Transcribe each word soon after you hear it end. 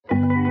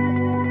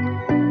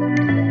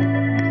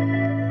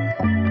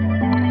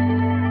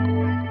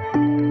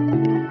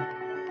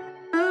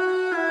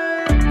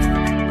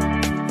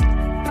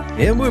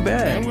And we're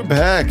back. And we're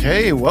back.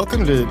 Hey,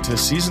 welcome to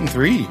season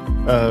 3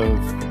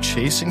 of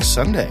Chasing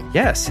Sunday.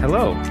 Yes,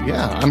 hello.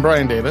 Yeah, I'm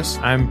Brian Davis.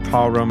 I'm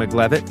Paul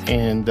Romig-Levitt.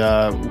 And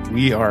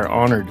we are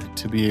honored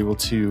to be able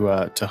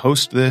to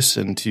host this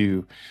and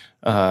to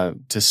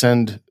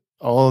send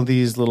all of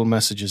these little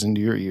messages into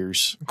your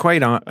ears.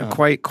 Quite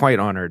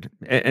honored.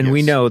 And yes.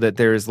 We know that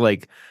there's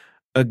like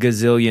a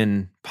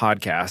gazillion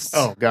podcasts.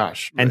 Oh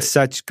gosh. And right.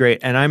 such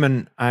great. And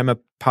I'm a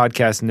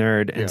podcast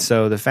nerd. And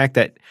so the fact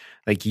that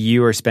like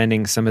you are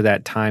spending some of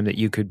that time that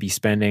you could be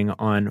spending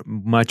on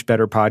much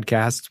better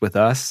podcasts with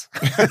us.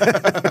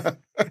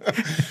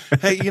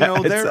 Hey,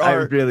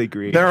 I really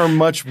agree. There are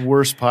much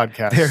worse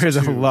podcasts. There is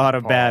a lot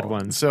of Paul. bad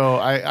ones. So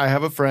I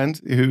have a friend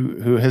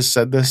who has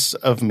said this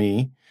of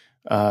me.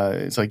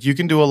 It's like, you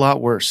can do a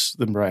lot worse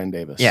than Brian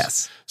Davis.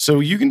 Yes.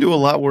 So you can do a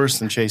lot worse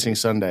than Chasing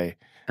Sunday.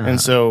 And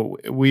so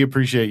we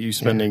appreciate you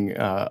spending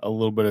a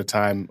little bit of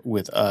time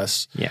with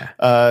us.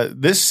 Yeah.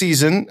 This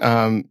season,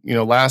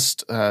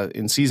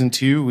 in season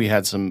 2, we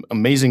had some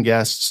amazing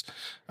guests,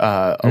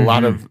 a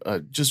lot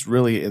of just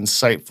really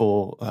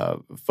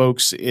insightful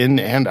folks in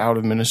and out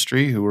of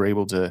ministry who were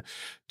able to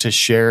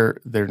share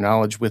their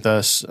knowledge with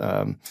us.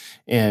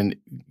 And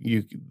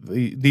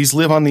these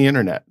live on the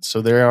internet,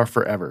 so they are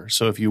forever.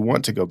 So if you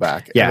want to go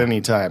back at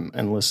any time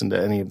and listen to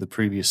any of the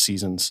previous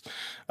seasons,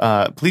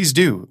 please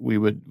do. We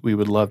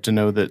would love to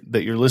know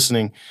that you're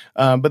listening.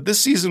 But this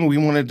season, we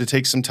wanted to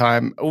take some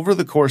time over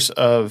the course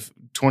of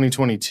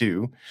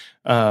 2022.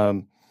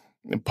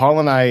 Paul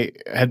and I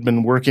had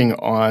been working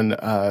on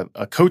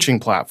a coaching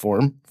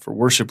platform for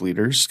worship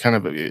leaders, kind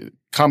of a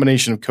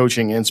combination of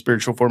coaching and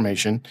spiritual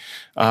formation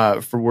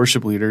for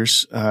worship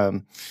leaders.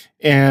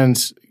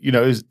 And,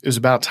 it was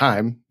about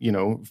time,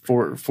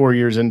 4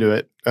 years into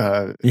it,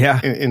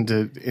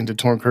 into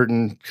Torn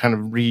Curtain kind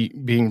of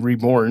being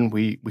reborn.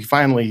 We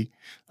finally,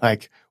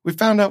 we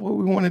found out what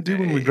we want to do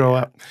when we grow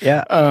up.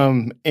 Yeah.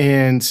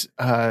 And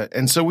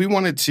so we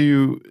wanted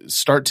to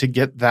start to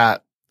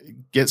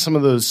get some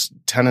of those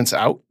tenets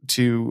out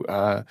to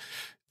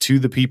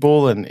the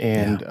people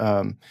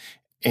and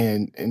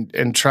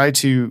try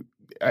to.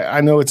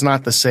 I know it's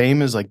not the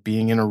same as like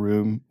being in a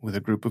room with a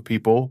group of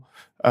people,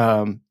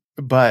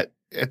 but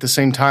at the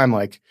same time,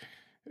 like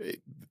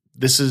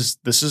this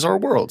is our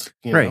world,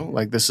 right.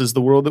 Like this is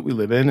the world that we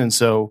live in, and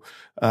so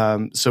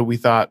we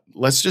thought,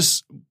 let's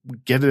just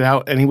get it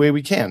out any way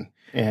we can.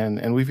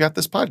 And we've got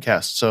this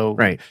podcast. So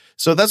right.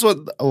 So that's what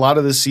a lot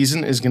of this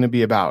season is going to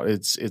be about.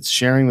 It's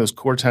sharing those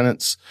core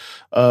tenets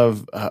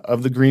of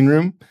the green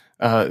room,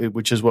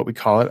 which is what we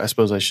call it. I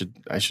suppose I should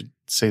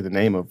say the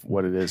name of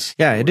what it is.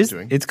 Yeah, it is.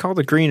 Doing. It's called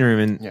the green room,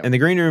 and the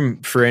green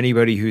room, for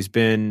anybody who's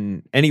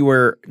been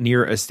anywhere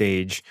near a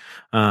stage,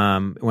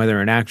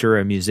 whether an actor,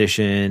 a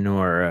musician,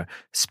 or a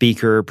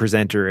speaker,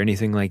 presenter,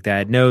 anything like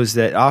that, knows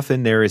that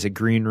often there is a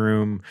green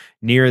room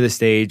near the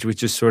stage,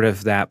 which is sort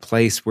of that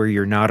place where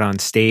you're not on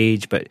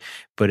stage, but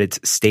it's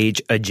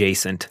stage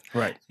adjacent.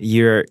 Right.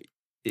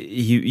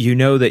 You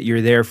know that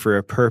you're there for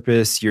a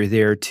purpose. You're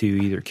there to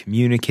either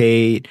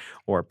communicate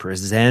or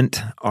present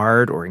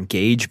art or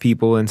engage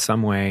people in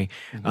some way.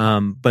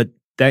 Mm-hmm. But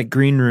that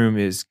green room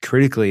is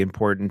critically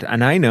important.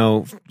 And I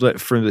know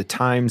from the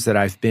times that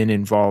I've been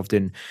involved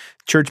in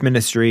church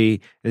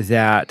ministry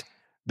that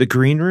the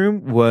green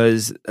room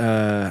was,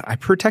 I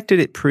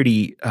protected it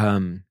pretty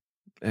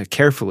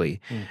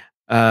carefully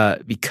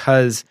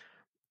because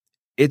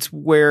it's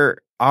where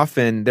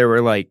often there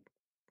were like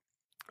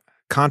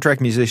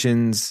contract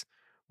musicians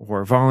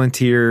or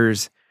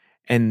volunteers,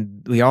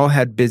 and we all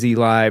had busy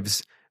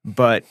lives.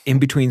 But in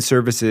between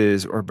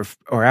services or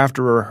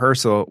after a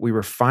rehearsal, we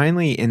were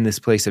finally in this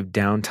place of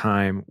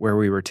downtime where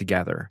we were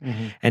together.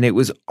 Mm-hmm. And it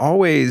was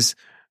always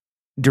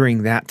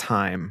during that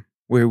time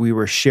where we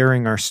were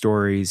sharing our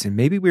stories, and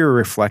maybe we were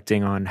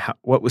reflecting on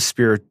what was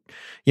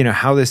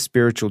how this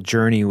spiritual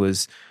journey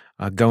was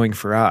going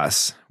for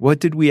us. What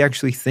did we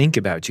actually think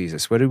about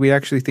Jesus? What did we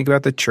actually think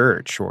about the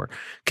church or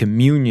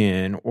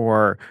communion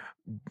or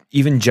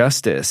even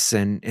justice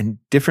and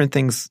different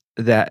things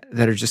that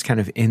are just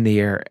kind of in the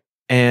air?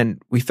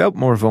 And we felt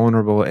more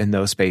vulnerable in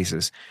those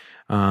spaces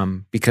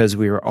because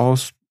we were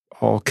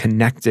all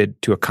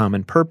connected to a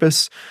common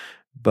purpose,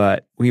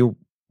 but we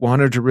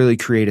wanted to really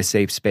create a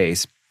safe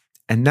space.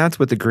 And that's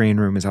what the green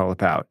room is all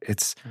about.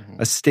 It's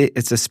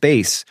it's a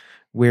space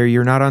where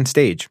you're not on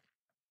stage,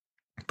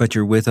 but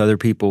you're with other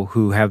people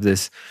who have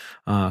this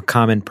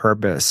common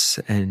purpose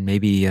and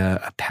maybe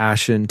a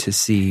passion to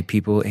see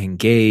people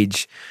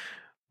engage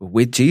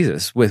with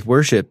Jesus, with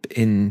worship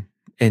and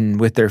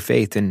with their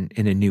faith in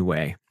a new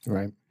way.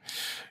 Right.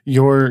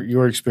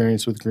 Your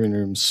experience with green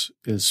rooms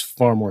is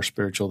far more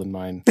spiritual than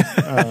mine.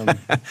 And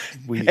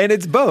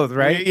it's both,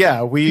 right?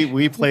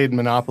 We played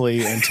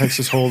Monopoly and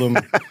Texas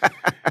Hold'em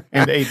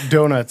and ate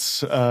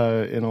donuts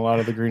in a lot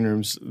of the green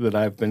rooms that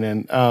I've been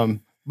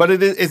in. But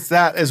it's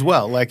that as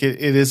well. Like it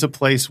is a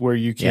place where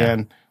you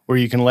can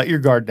let your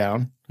guard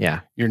down.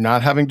 Yeah, you're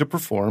not having to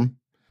perform.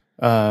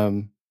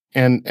 And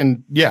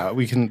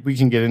we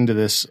can get into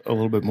this a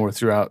little bit more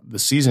throughout the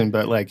season.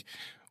 But like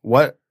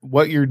what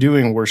you're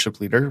doing, worship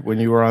leader, when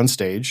you are on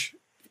stage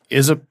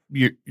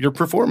you're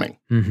performing.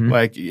 Mm-hmm.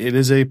 Like it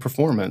is a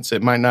performance.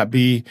 It might not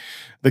be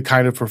the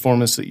kind of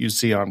performance that you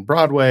see on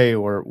Broadway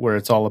or where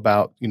it's all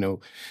about,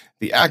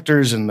 the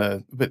actors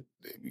but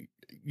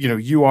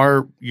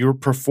you're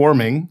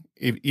performing,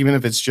 even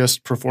if it's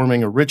just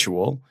performing a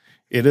ritual,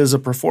 it is a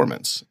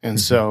performance. And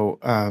so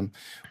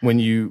when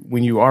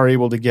you are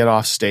able to get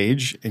off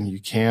stage and you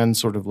can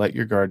sort of let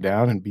your guard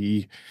down and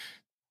be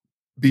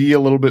a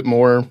little bit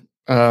more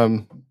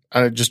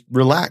just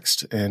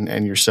relaxed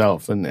and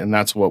yourself. And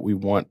that's what we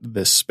want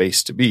this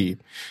space to be.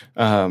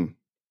 And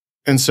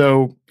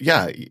so,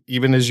 yeah,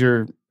 even as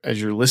you're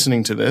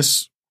listening to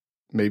this,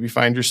 maybe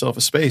find yourself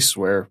a space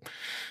where,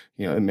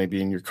 it may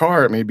be in your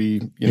car. It may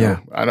be,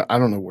 I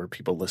don't know where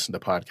people listen to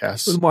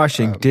podcasts.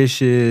 Washing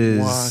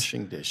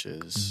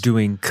dishes.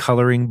 Doing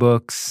coloring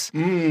books.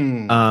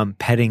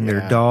 Petting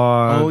their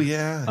dog. Oh,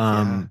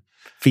 yeah.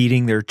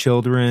 Feeding their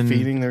children.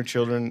 Ignoring their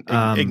children.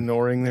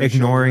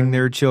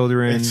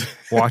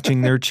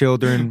 Watching their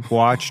children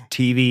watch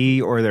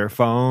TV or their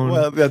phone.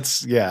 Well,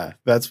 that's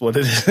what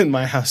it is in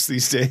my house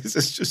these days.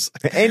 It's just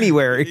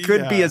anywhere. It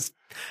could be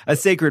a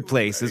sacred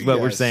place is what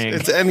we're saying.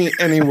 It's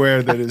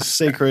anywhere that is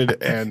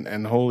sacred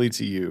and holy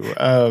to you.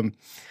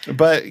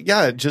 But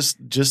yeah,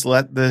 just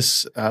let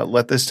this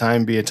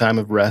time be a time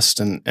of rest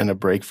and a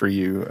break for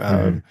you.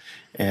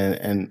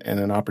 And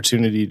an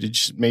opportunity to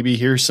just maybe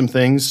hear some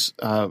things,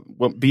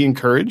 be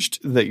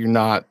encouraged that you're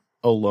not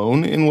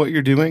alone in what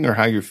you're doing or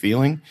how you're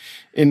feeling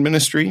in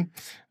ministry.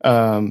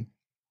 That's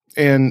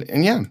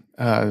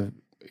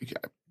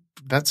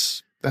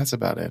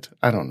about it.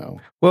 I don't know.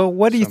 Well,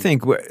 what do you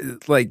think?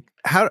 Like,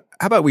 how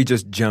about we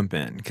just jump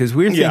in? Because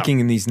we're thinking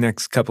in these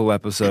next couple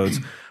episodes,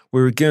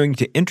 we're going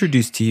to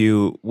introduce to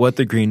you what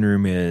the green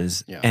room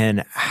is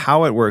and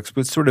how it works.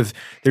 But sort of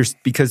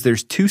because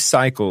there's two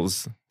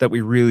cycles that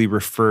we really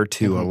refer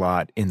to a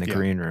lot in the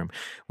green room.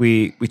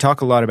 We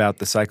talk a lot about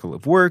the cycle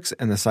of works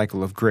and the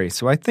cycle of grace.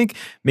 So I think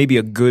maybe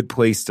a good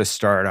place to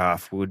start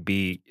off would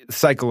be the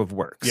cycle of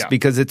works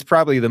because it's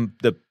probably the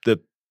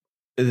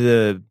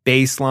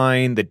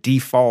baseline, the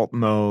default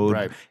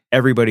mode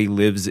everybody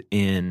lives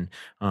in,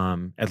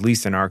 at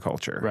least in our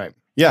culture. Right.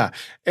 Yeah.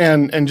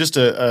 And just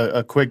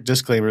a quick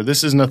disclaimer,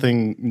 this is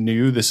nothing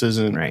new. This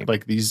isn't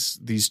like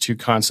these two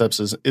concepts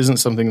isn't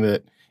something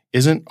that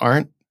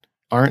aren't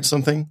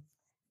something.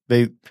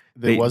 They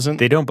wasn't.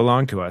 They don't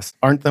belong to us.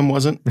 Aren't them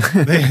wasn't.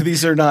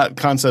 These are not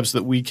concepts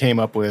that we came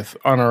up with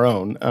on our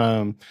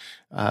own.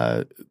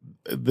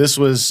 This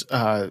was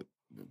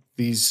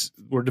these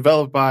were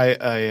developed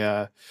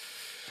by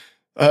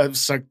a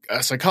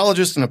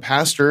psychologist and a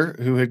pastor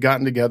who had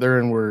gotten together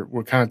and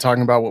were kind of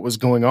talking about what was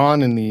going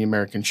on in the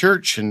American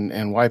church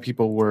and why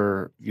people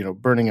were,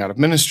 burning out of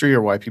ministry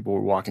or why people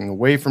were walking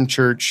away from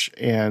church.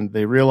 And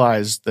they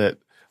realized that,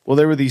 well,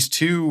 there were these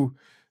two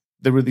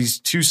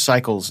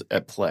cycles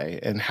at play,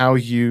 and how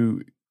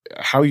you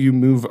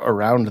move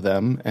around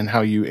them and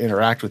how you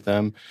interact with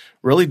them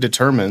really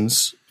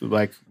determines,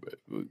 like,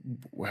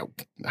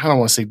 I don't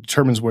want to say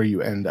determines where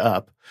you end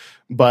up,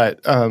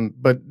 but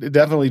it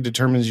definitely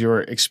determines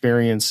your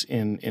experience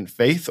in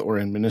faith or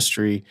in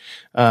ministry.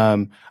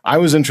 I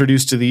was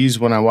introduced to these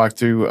when I walked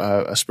through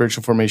a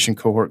spiritual formation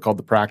cohort called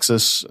the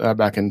Praxis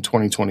back in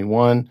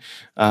 2021,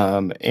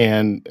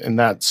 and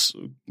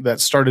that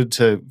started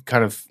to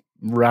kind of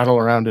rattle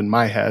around in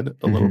my head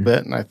a little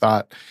bit, and I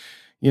thought,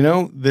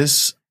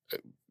 this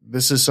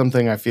is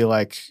something I feel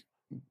like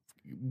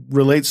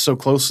relates so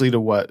closely to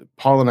what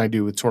Paul and I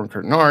do with Torn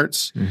Curtain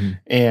Arts,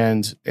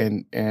 and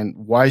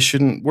why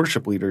shouldn't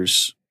worship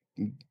leaders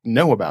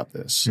know about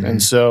this?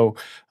 And so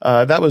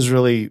that was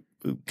really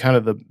kind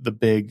of the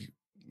big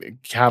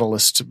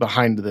catalyst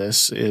behind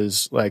this,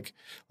 is like,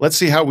 let's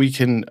see how we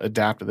can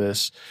adapt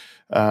this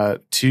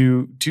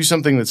to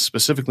something that's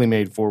specifically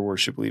made for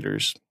worship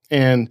leaders.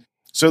 And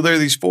so there are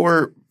these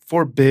four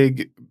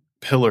big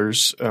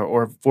pillars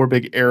or four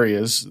big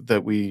areas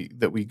that we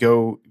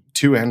go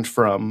to and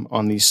from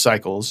on these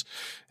cycles,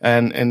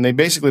 and they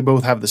basically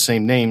both have the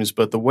same names,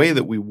 but the way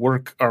that we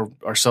work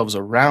ourselves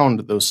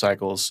around those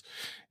cycles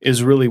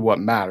is really what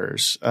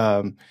matters.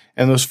 And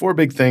those four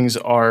big things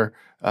are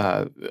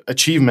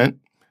achievement,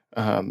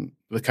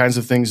 the kinds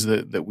of things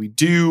that we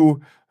do,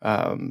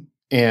 and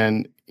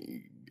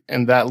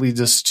that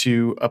leads us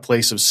to a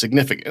place of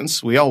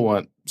significance. We all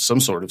want some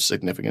sort of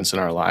significance in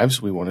our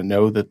lives. We want to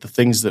know that the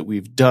things that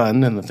we've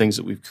done and the things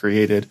that we've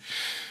created,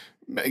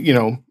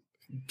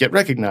 get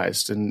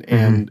recognized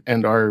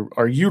and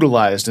are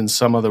utilized in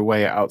some other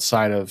way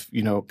outside of,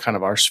 kind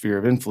of our sphere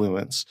of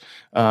influence.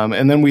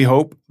 And then we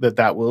hope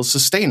that will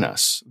sustain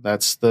us.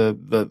 That's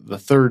the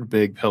third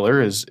big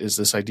pillar is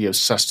this idea of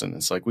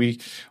sustenance. Like we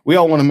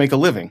all want to make a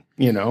living,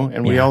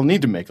 and we all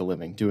need to make a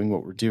living doing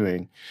what we're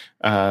doing.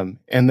 And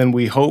then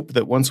we hope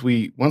that once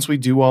we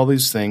do all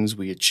these things,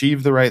 we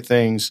achieve the right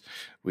things,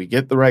 we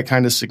get the right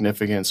kind of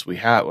significance, we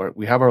have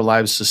our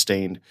lives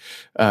sustained,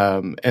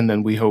 and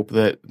then we hope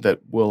that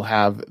we'll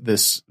have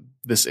this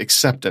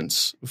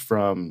acceptance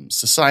from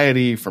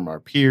society, from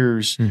our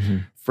peers,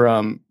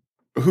 from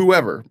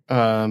whoever.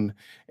 And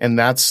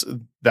that's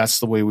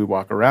the way we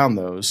walk around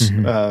those.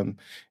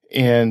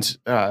 And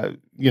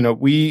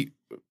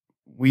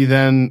we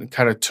then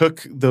kind of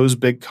took those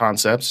big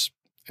concepts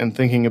and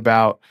thinking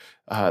about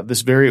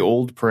this very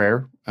old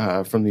prayer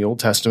from the Old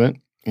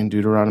Testament in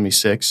Deuteronomy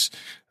 6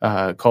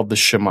 called the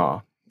Shema,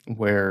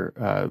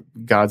 where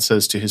God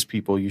says to his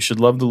people, you should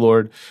love the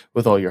Lord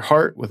with all your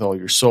heart, with all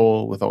your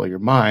soul, with all your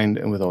mind,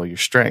 and with all your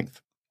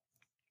strength.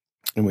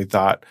 And we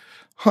thought,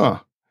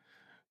 there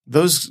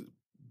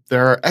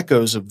are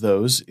echoes of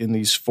those in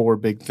these four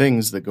big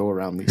things that go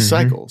around these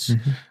cycles.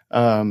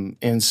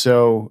 And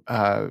so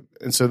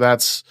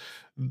that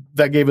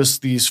gave us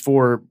these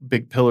four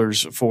big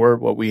pillars for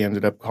what we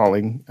ended up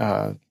calling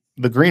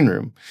the green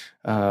room.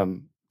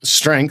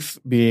 Strength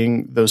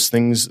being those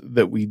things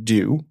that we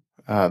do,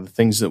 the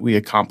things that we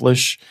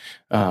accomplish,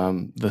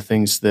 the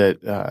things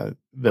that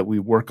we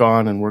work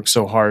on and work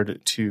so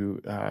hard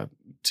to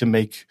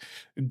make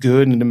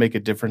good and to make a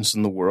difference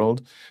in the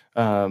world.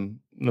 The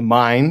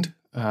mind,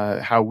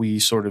 how we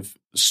sort of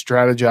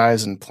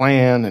strategize and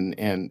plan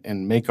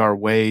and make our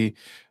way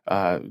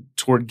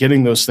toward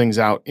getting those things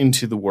out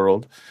into the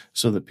world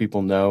so that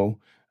people know.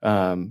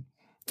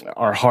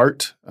 Our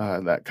heart,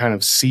 that kind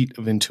of seat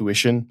of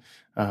intuition,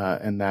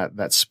 and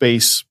that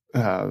space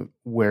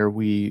where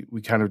we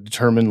kind of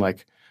determine,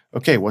 like,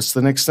 okay, what's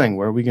the next thing?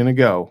 Where are we going to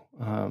go?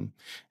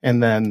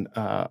 And then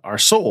our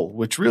soul,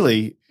 which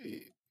really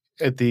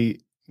at the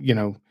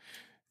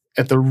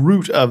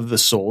root of the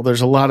soul,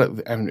 there's a lot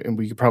of, and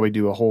we could probably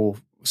do a whole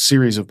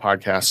series of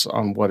podcasts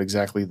on what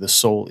exactly the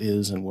soul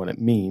is and what it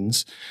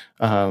means.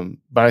 But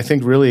I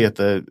think really at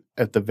the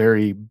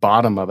very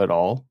bottom of it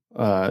all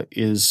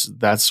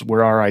that's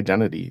where our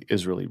identity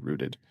is really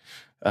rooted.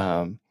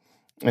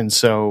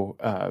 That's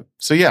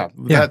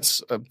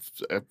a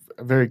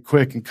very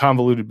quick and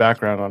convoluted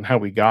background on how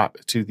we got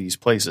to these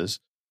places.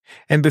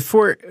 And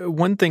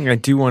one thing I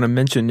do want to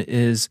mention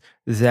is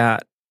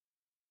that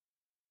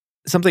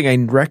something I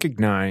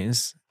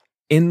recognize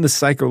in the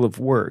cycle of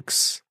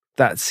works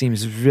that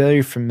seems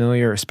very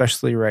familiar,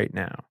 especially right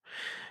now,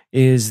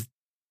 is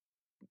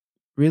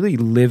really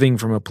living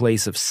from a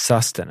place of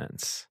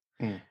sustenance.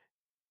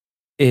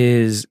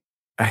 Is,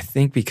 I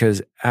think,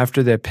 because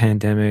after the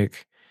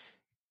pandemic,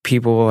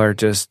 people are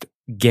just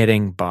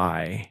getting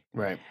by.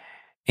 Right.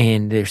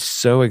 And they're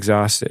so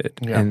exhausted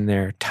and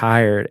they're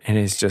tired. And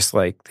it's just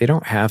like they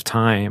don't have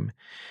time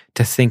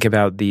to think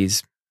about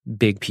these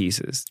big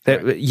pieces.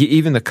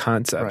 Even the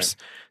concepts,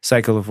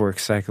 cycle of work,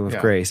 cycle of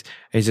grace,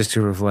 it's just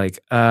sort of like,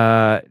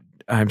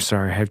 I'm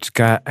sorry, I've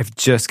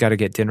just got to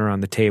get dinner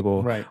on the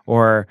table. Right.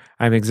 Or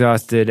I'm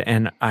exhausted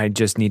and I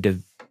just need to,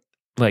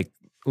 like,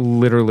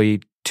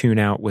 literally tune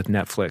out with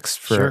Netflix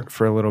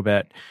for a little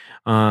bit.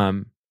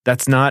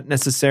 That's not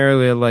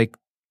necessarily like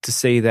to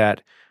say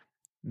that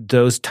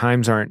those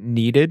times aren't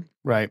needed,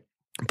 right?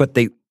 But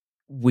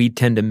we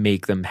tend to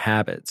make them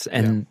habits,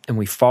 and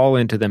we fall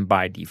into them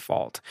by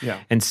default. Yeah.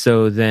 And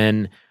so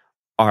then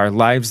our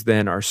lives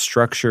then are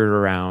structured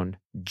around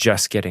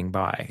just getting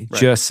by,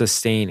 just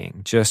sustaining,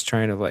 just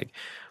trying to, like,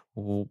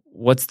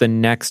 what's the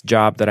next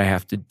job that I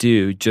have to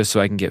do just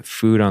so I can get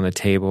food on the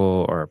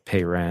table or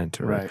pay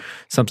rent or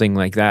something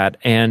like that.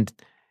 And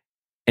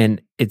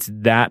it's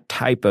that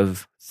type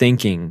of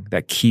thinking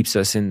that keeps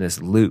us in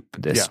this loop,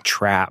 this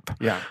trap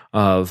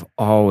of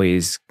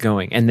always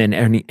going. And then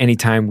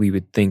anytime we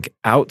would think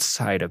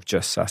outside of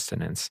just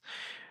sustenance,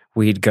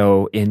 we'd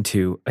go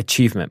into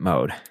achievement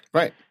mode.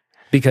 Right.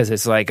 Because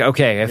it's like,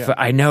 okay, if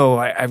I know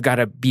I've got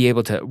to be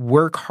able to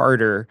work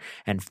harder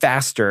and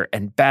faster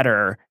and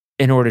better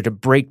in order to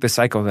break the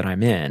cycle that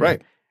I'm in,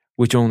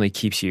 which only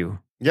keeps you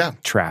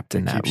trapped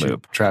in that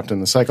loop. Trapped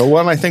in the cycle.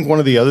 Well, and I think one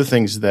of the other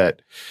things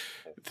that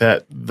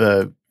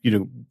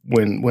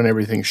when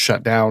everything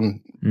shut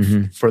down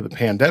for the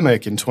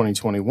pandemic in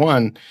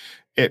 2021,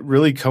 it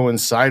really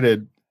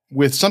coincided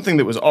with something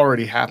that was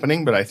already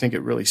happening, but I think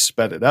it really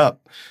sped it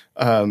up,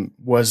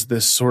 was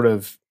this sort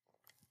of,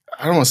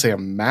 I don't want to say a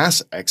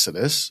mass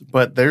exodus,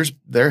 but there's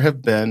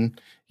been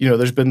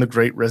the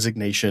Great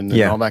Resignation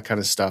and all that kind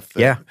of stuff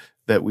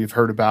that we've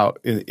heard about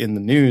in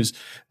the news.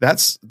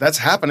 That's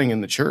happening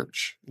in the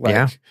church.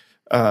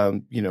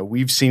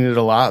 We've seen it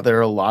a lot. There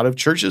are a lot of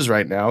churches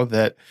right now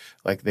that,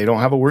 like, they don't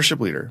have a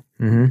worship leader.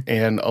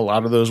 And a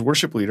lot of those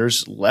worship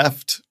leaders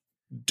left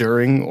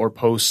during or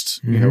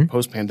post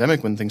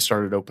pandemic when things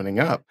started opening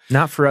up.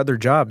 Not for other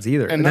jobs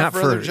either. And not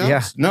for other jobs.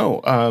 Yeah.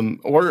 No.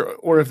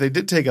 Or if they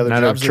did take other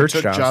jobs, they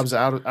took jobs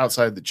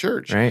outside the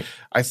church. Right.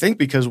 I think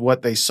because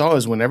what they saw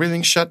is when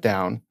everything shut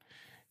down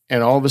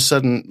and all of a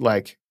sudden,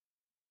 like,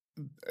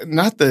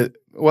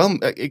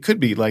 it could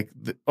be like,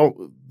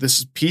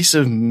 this piece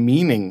of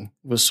meaning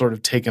was sort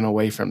of taken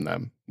away from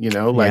them.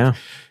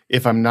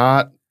 If I'm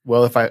not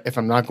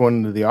going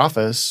into the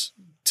office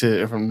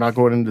if I'm not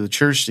going into the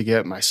church to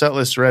get my set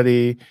list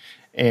ready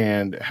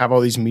and have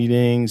all these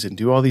meetings and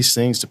do all these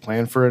things to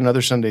plan for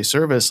another Sunday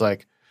service,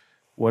 like,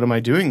 what am I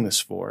doing this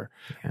for?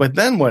 Yeah. But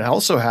then what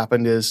also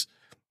happened is,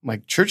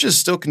 like, churches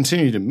still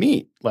continue to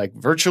meet, like,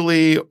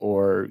 virtually,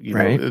 or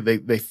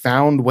they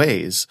found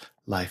ways.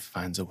 life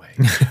finds a way.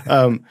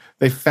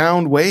 They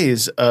found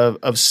ways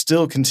of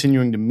still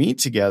continuing to meet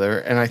together.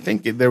 And I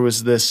think there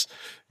was this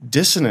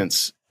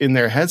dissonance in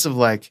their heads of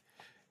like,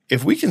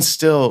 if we can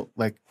still,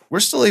 like, we're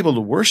still able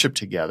to worship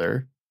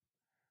together,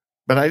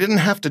 but I didn't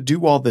have to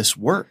do all this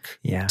work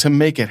to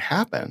make it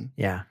happen.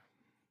 Yeah.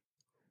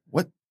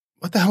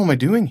 What the hell am I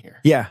doing here?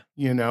 Yeah.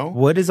 You know?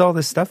 What is all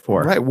this stuff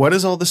for? Right. What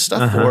is all this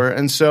stuff for?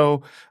 And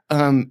so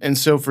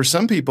for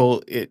some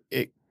people,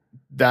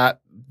 that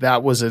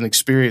was an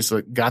experience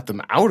that got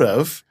them out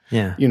of,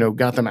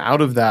 got them out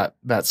of that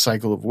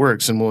cycle of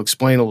works. And we'll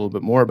explain a little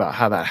bit more about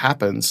how that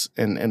happens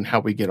and how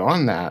we get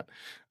on that.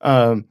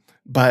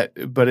 But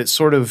it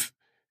sort of,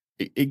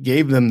 it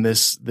gave them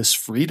this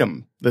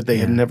freedom that they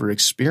had never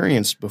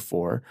experienced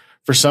before.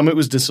 For some, it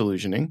was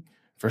disillusioning.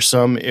 For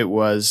some, it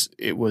was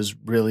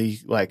really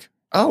like,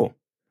 oh,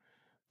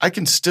 I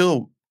can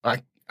still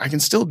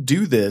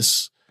do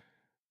this.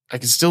 I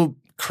can still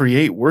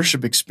create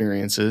worship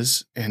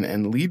experiences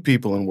and lead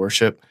people in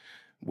worship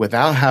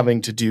without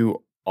having to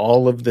do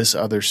all of this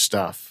other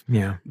stuff.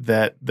 Yeah.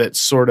 That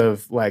sort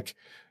of like,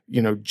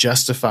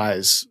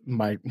 justifies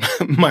my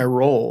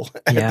role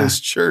at this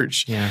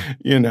church. Yeah.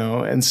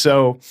 And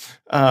so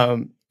I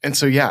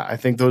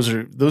think those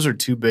are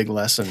two big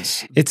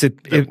lessons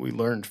that we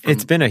learned from.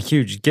 It's been a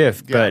huge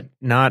gift, but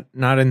not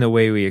in the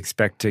way we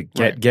expect to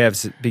get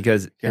gifts,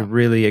 because it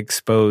really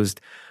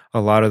exposed a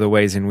lot of the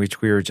ways in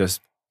which we were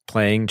just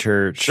playing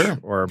church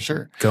or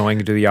going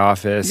to the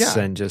office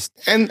and just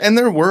and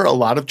there were a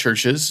lot of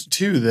churches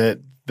too that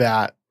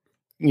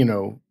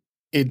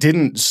it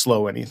didn't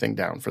slow anything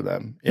down for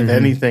them. If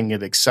anything,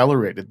 it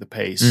accelerated the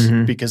pace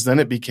because then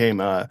it became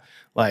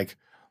like,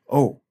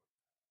 oh,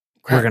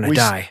 crap, we're going to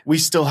die. We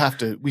still have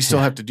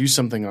to do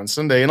something on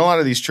Sunday. And a lot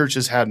of these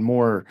churches had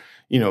more,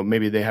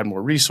 maybe they had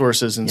more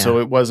resources. And so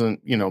it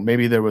wasn't,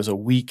 maybe there was a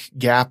week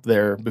gap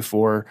there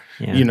before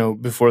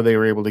they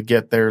were able to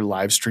get their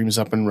live streams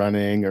up and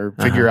running or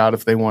figure out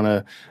if they want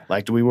to,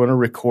 like, do we want to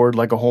record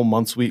like a whole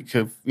month's week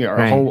of,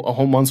 a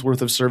whole month's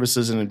worth of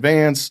services in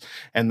advance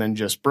and then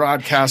just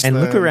broadcast and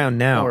them? Look around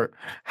now,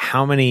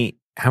 how many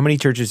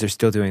churches are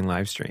still doing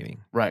live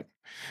streaming? Right.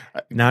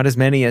 Not as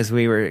many as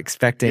we were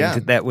expecting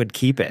that would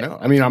keep it. No,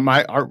 I mean,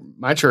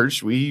 my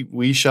church,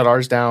 we shut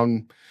ours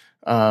down.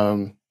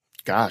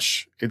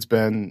 It's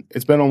been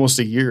almost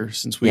a year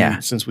since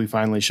we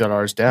finally shut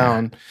ours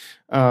down.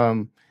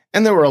 And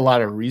there were a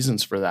lot of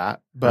reasons for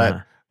that,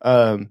 but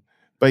there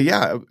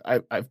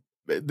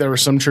were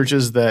some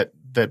churches that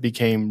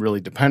became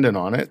really dependent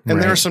on it,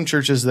 and there are some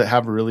churches that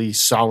have really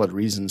solid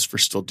reasons for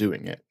still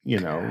doing it.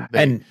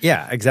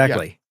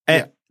 Exactly.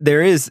 And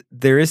there is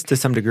to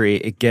some degree,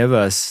 it gave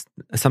us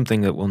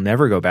something that we'll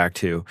never go back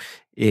to,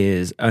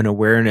 is an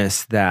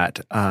awareness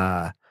that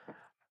the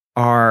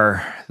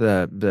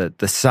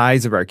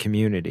size of our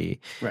community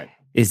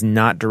is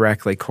not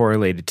directly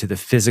correlated to the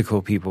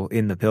physical people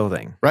in the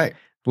building. Right.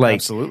 Like,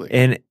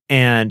 absolutely.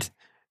 And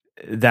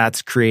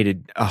that's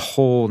created a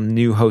whole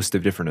new host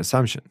of different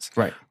assumptions.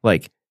 Right.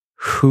 Like,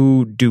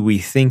 who do we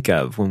think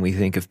of when we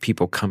think of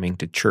people coming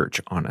to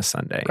church on a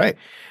Sunday? Right.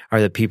 Are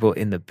the people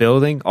in the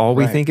building all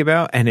we think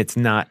about? And it's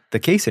not the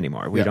case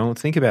anymore. We don't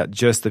think about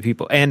just the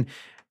people. And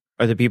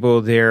are the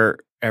people there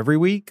every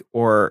week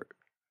or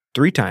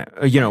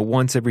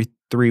once every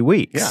 3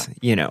 weeks?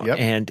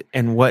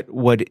 And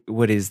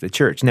what is the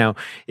church? Now,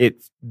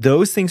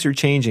 those things are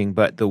changing,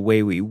 but the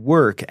way we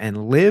work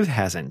and live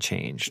hasn't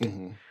changed.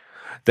 Mm-hmm.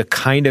 The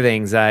kind of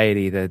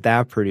anxiety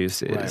that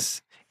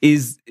produces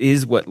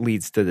is what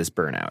leads to this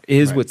burnout,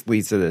 what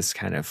leads to this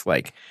kind of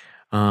like,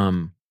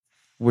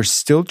 we're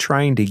still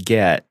trying to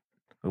get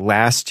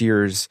last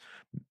year's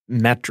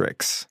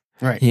metrics,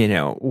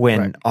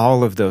 when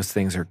all of those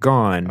things are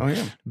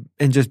gone,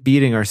 and just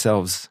beating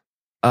ourselves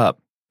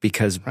up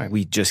because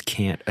we just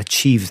can't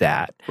achieve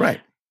that. Right.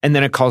 And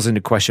then it calls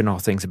into question all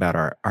things about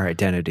our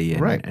identity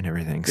and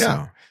everything. Yeah.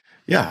 So.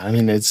 Yeah. I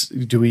mean,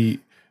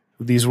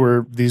 these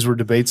were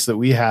debates that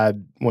we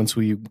had once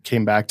we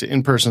came back to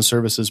in-person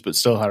services, but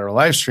still had our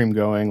live stream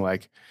going.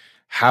 Like,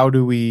 how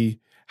do we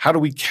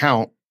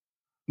count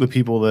the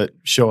people that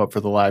show up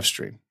for the live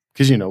stream?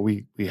 Because,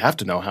 we have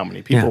to know how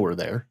many people were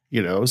there,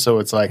 So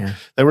it's like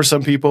there were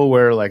some people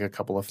where like a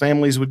couple of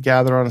families would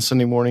gather on a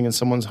Sunday morning in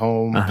someone's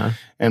home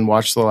and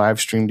watch the live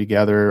stream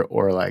together,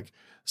 or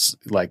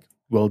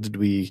well,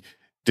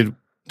 did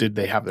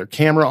they have their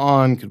camera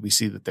on? Could we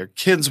see that their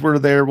kids were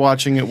there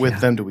watching it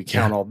with them? Do we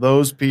count all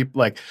those people?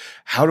 Like,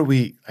 how do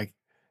we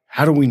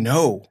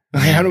know?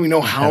 How do we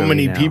know how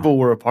many people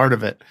were a part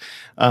of it?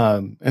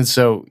 And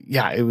so,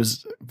 it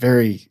was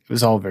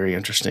all very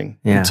interesting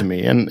to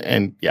me.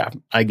 And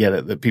I get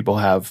it that people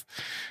have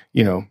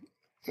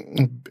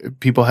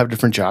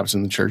different jobs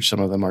in the church. Some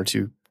of them are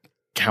to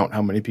count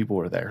how many people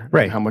were there,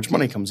 how much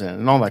money comes in,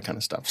 and all that kind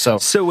of stuff.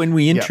 So when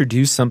we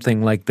introduce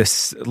something like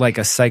this, like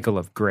a cycle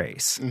of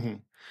grace,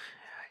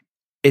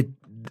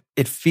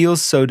 it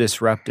feels so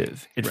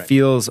disruptive. It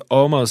feels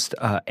almost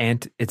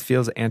it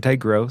feels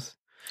anti-growth.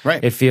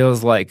 Right. It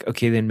feels like,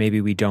 okay, then maybe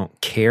we don't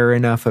care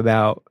enough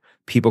about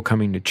people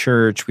coming to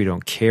church. We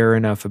don't care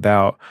enough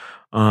about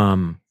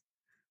um,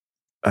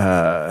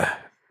 I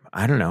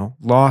don't know,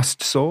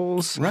 lost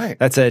souls. Right.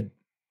 It's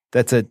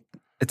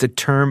a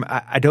term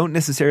I don't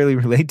necessarily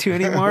relate to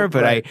anymore,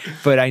 but Right.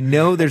 I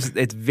know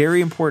it's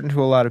very important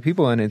to a lot of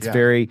people, and it's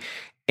very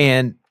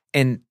and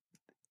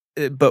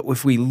but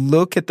if we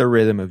look at the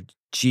rhythm of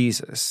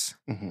Jesus,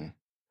 Mm-hmm.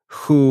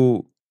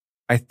 who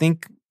I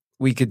think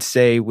we could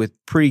say with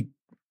pretty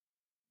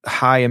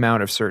high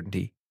amount of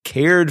certainty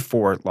cared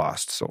for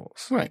lost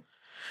souls. Right.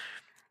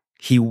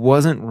 He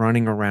wasn't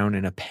running around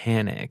in a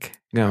panic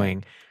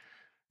going,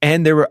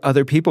 and there were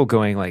other people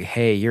going like,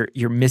 "Hey,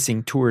 you're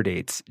missing tour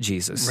dates,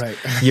 Jesus. Right.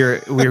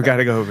 We've got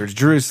to go over to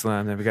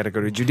Jerusalem, then we got to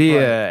go to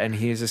Judea." And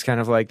he's just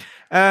kind of like,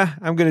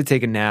 I'm going to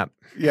take a nap.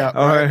 Yeah.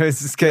 Or Right.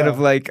 it's just kind of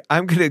like,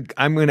 I'm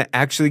gonna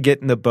actually get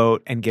in the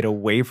boat and get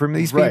away from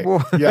these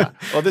people. Yeah.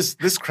 Well,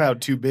 this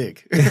crowd too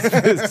big.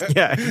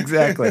 Yeah,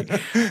 exactly.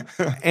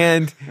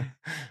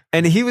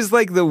 And he was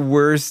like the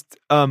worst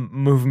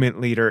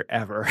movement leader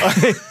ever.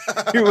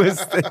 It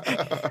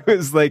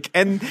was like,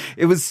 and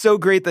it was so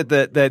great that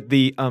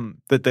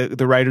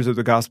the writers of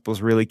the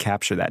Gospels really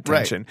capture that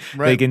tension.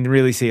 Right. They can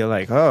really see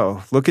like,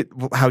 oh, look at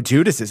how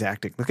Judas is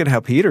acting. Look at how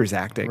Peter's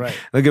acting. Right.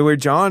 Look at where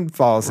John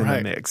falls in the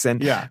mix.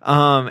 And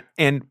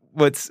and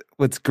what's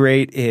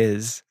great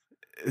is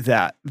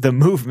that the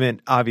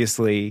movement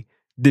obviously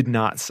did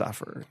not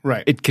suffer.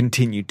 Right. It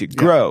continued to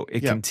grow.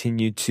 It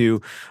continued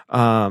to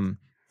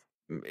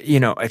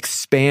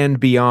expand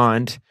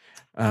beyond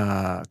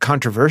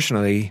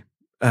controversially,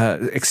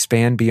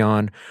 expand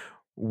beyond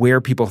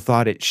where people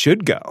thought it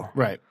should go.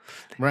 Right.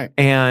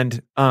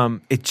 And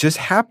it just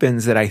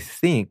happens that I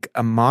think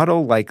a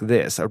model like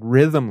this, a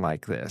rhythm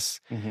like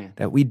this,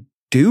 that we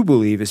do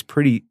believe is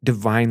pretty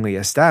divinely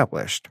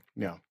established.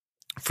 Yeah.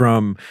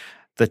 From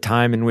the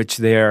time in which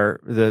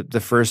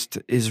the first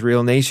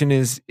Israel nation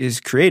is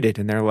created,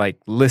 and they're like,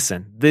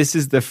 listen, this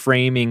is the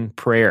framing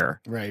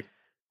prayer. Right.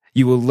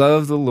 You will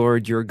love the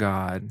Lord your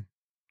God.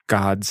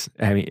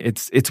 I mean,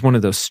 it's one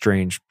of those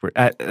strange.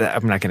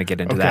 I'm not going to get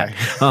into that.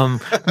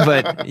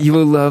 But you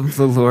will love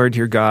the Lord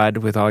your God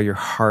with all your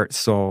heart,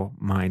 soul,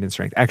 mind, and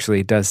strength. Actually,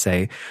 it does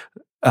say,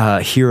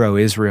 "Hear, O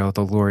Israel,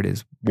 the Lord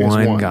is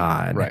one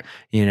God." Right.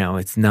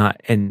 It's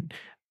not, and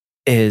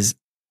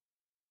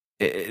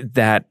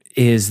that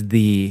is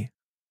the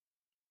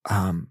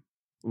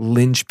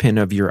linchpin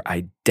of your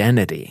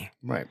identity.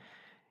 Right.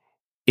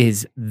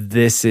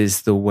 This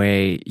is the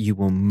way you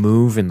will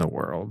move in the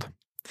world.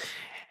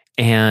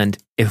 And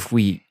if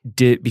we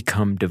did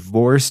become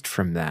divorced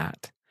from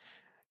that,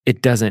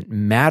 it doesn't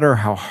matter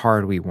how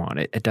hard we want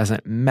it. It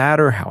doesn't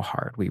matter how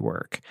hard we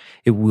work.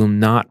 It will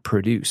not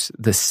produce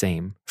the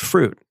same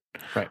fruit.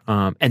 Right.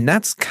 And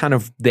that's kind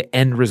of the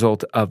end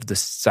result of the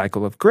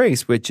cycle of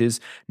grace, which is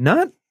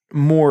not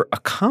more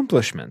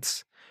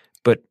accomplishments,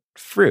 but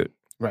fruit.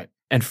 Right.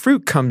 And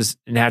fruit comes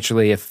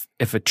naturally if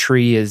a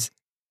tree is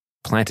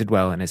planted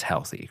well and is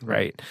healthy,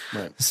 right?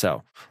 Right.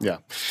 So yeah.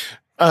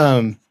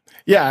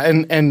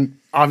 And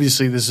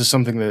obviously this is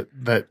something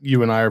that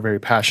you and I are very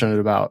passionate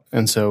about.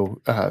 And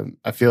so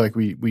I feel like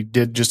we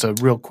did just a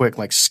real quick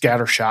like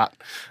scatter shot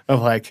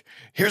of like,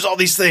 here's all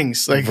these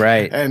things. Like,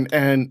 right.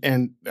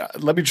 And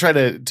let me try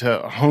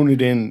to hone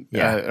it in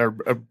or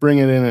bring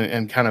it in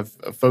and kind of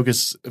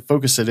focus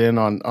it in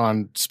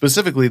on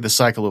specifically the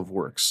cycle of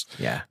works.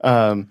 Yeah.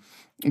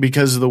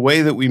 Because the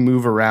way that we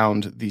move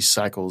around these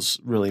cycles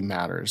really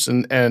matters.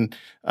 And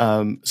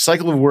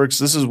cycle of works,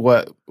 this is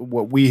what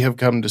we have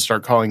come to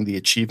start calling the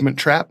achievement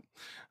trap,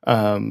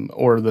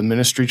 or the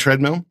ministry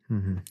treadmill.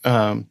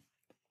 Mm-hmm.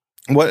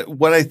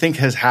 What I think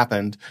has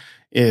happened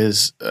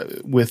is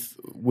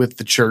with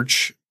the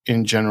church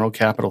in general,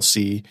 capital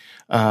C,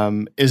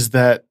 is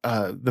that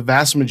the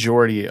vast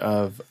majority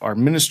of our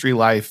ministry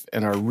life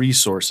and our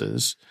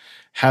resources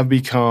have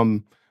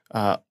become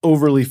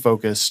overly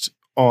focused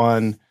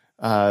on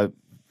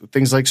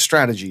things like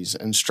strategies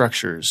and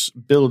structures,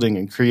 building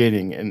and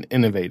creating and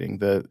innovating,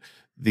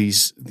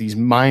 these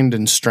mind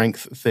and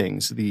strength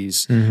things,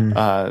 these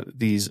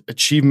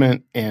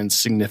achievement and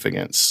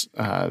significance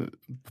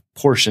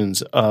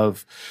portions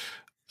of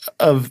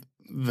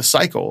the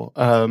cycle,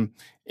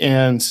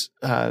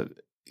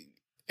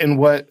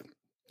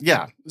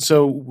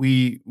 so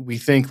we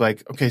think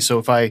like, okay, so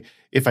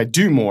if I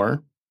do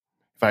more,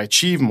 if I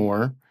achieve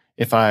more,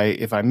 if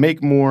I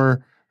make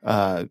more,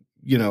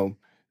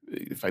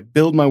 if I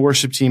build my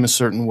worship team a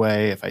certain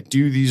way, if I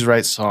do these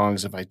right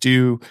songs, if I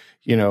do,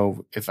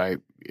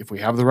 if we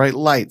have the right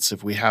lights,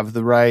 if we have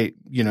the right,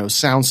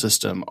 sound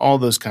system, all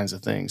those kinds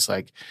of things,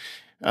 like,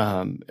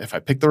 if I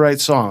pick the right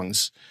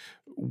songs,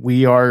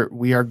 we are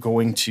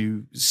going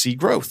to see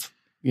growth,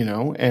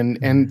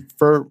 and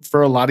for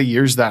a lot of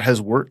years that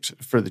has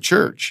worked for the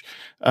church.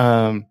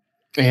 And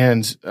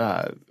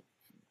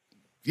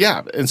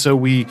so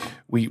we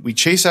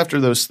chase after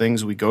those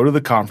things. We go to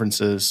the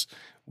conferences.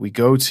 We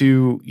go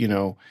to,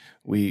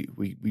 we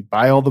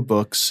buy all the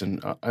books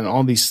and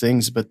all these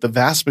things, but the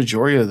vast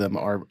majority of them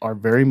are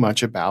very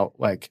much about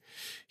like,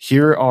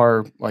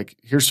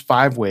 here's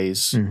 5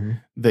 ways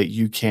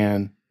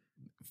that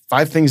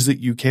 5 things that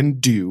you can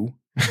do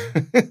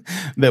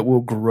that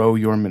will grow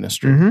your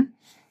ministry,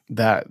 Mm-hmm.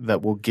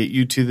 that will get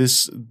you to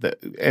this.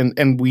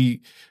 And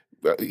we,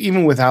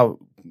 even without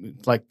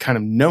like kind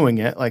of knowing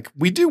it, like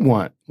we do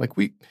want, like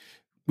we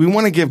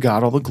want to give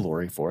God all the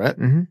glory for it.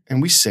 Mm-hmm.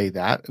 And we say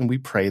that and we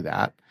pray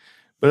that.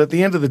 But at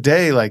the end of the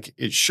day, like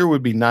it sure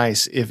would be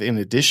nice if in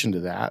addition to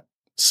that,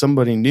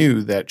 somebody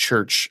knew that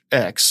church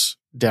X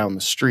down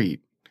the street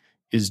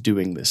is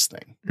doing this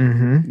thing,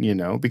 Mm-hmm. you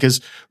know,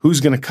 because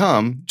who's going to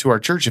come to our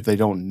church if they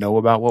don't know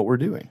about what we're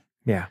doing?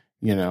 Yeah.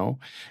 You know?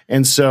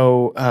 And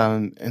so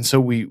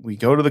we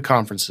go to the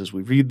conferences,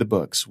 we read the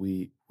books,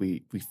 we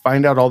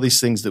find out all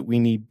these things that we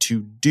need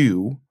to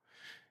do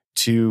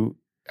to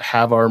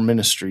have our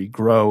ministry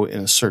grow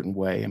in a certain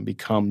way and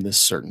become this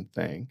certain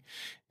thing.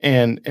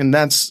 And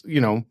that's,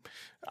 you know,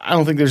 I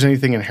don't think there's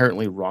anything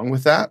inherently wrong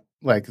with that.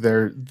 Like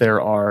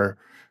there are,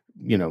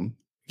 you know,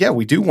 yeah,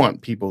 we do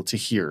want people to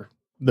hear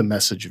the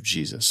message of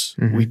Jesus.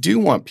 Mm-hmm. We do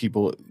want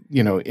people,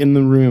 you know, in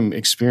the room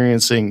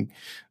experiencing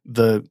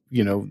the,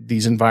 you know,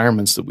 these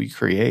environments that we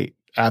create.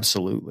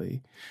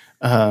 Absolutely.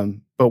 But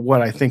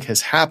what I think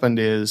has happened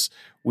is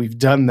we've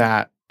done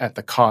that at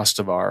the cost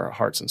of our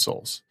hearts and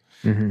souls.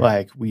 Mm-hmm.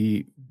 Like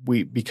we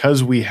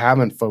because we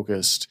haven't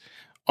focused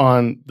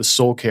on the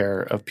soul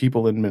care of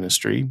people in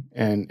ministry,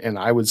 and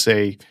I would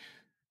say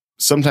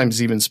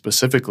sometimes even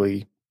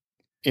specifically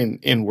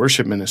in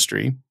worship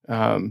ministry,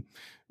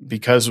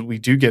 because we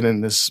do get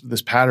in this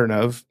pattern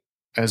of,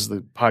 as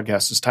the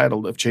podcast is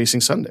titled, of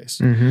chasing Sundays.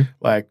 Mm-hmm.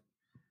 Like,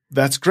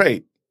 that's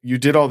great. You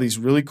did all these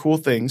really cool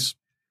things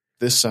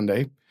this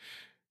Sunday.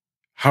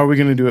 How are we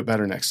going to do it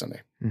better next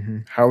Sunday? Mm-hmm.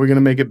 How are we going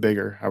to make it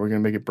bigger? How are we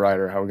going to make it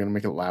brighter? How are we going to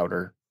make it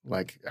louder?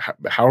 Like,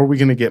 how are we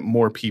going to get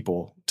more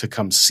people to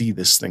come see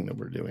this thing that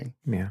we're doing?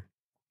 Yeah.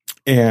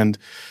 And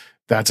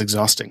that's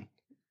exhausting.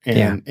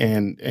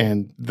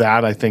 And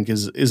that, I think,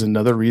 is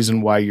another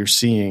reason why you're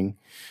seeing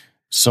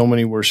so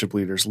many worship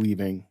leaders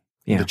leaving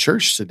the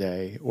church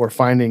today, or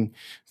finding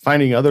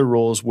other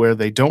roles where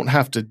they don't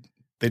have to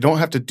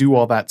do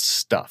all that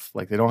stuff.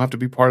 Like, they don't have to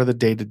be part of the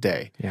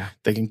day-to-day. Yeah.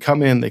 They can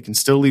come in, they can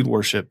still lead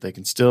worship, they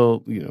can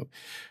still, you know,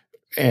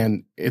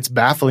 and it's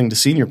baffling to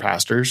senior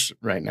pastors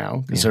right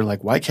now, because they're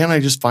like, why can't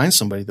I just find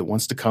somebody that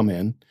wants to come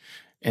in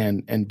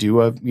and do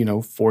a, you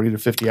know, 40 to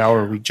 50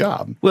 hour a week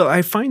job? Well,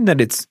 I find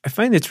it's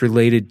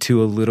related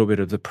to a little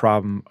bit of the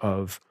problem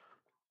of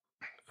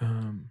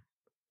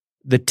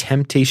the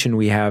temptation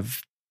we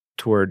have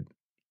toward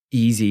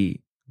easy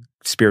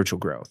spiritual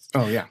growth.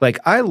 Oh yeah. Like,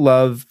 I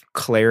love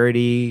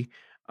clarity.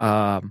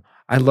 I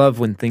love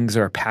when things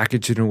are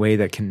packaged in a way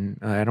that can,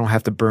 I don't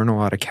have to burn a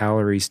lot of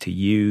calories to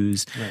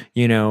use, right.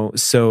 You know,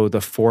 so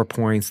the 4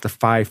 points, the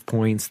 5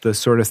 points, the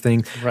sort of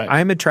thing. Right.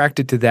 I'm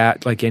attracted to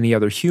that like any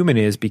other human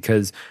is,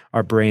 because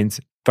our brains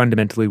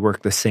fundamentally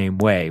work the same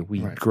way. We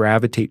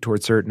gravitate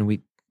towards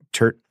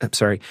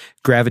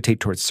gravitate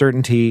towards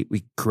certainty.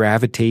 We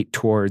gravitate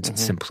towards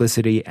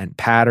simplicity and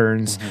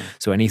patterns. Mm-hmm.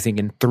 So anything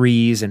in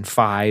 3s and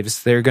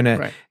 5s, they're going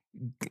to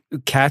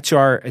catch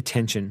our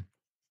attention.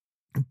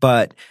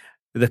 But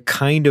the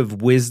kind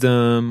of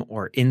wisdom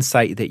or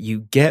insight that you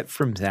get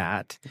from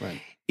that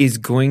is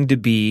going to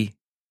be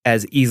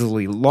as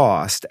easily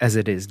lost as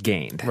it is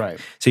gained. Right.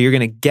 So you're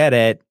going to get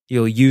it,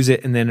 you'll use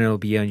it, and then it'll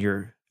be on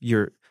your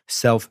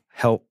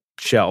self-help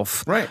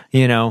shelf,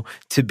 you know,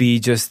 to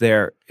be just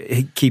there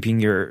keeping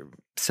your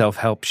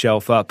self-help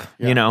shelf up,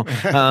 you know.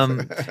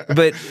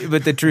 But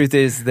the truth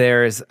is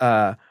there is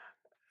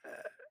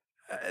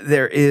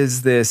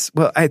this,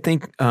 well, I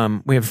think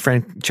we have a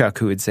friend, Chuck,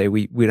 who would say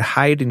we'd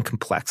hide in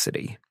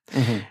complexity.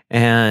 Mm-hmm.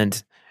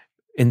 And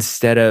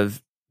instead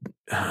of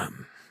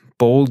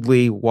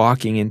boldly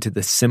walking into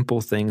the simple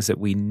things that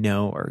we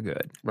know are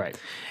good. Right.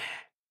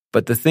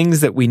 But the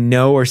things that we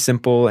know are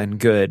simple and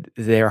good,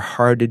 they're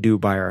hard to do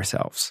by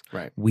ourselves.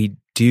 Right. We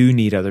do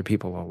need other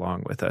people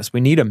along with us.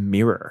 We need a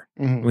mirror.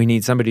 Mm-hmm. We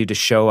need somebody to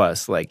show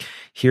us, like,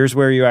 here's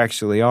where you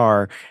actually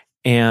are,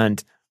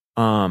 and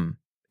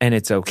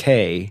it's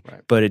okay,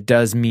 but it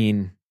does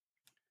mean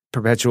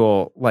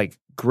perpetual, like,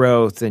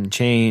 growth and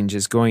change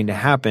is going to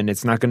happen.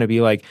 It's not going to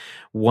be like,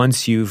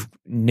 once you've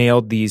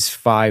nailed these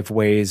 5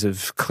 ways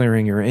of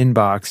clearing your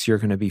inbox, you're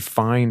going to be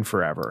fine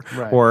forever.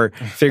 Right. Or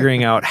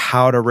figuring out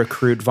how to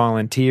recruit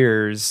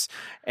volunteers,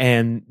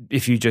 and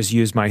if you just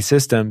use my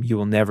system, you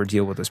will never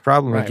deal with this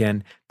problem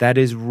again. That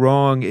is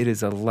wrong. It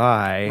is a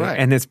lie. Right.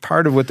 And it's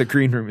part of what the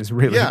green room is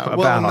really about.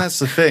 Well, and that's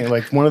the thing.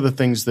 Like, one of the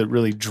things that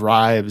really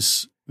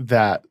drives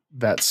that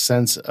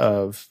sense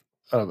of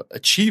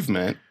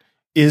achievement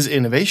is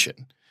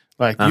innovation.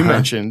 Like you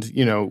mentioned,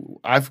 you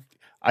know, I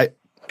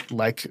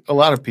like a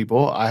lot of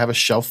people, I have a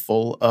shelf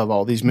full of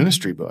all these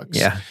ministry books.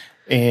 Yeah.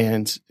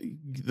 And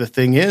the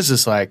thing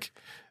is like,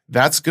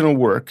 that's going to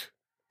work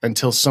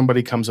until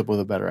somebody comes up with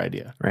a better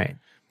idea. Right.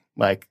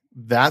 Like,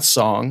 that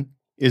song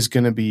is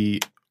going to be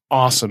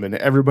awesome and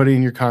everybody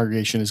in your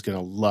congregation is going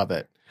to love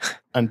it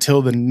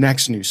until the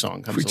next new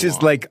song comes Which along.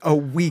 is like a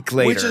week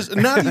later. Which is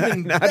not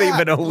even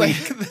even a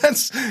week. Like,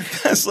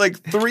 that's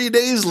like 3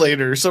 days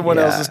later, someone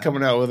else is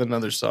coming out with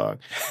another song.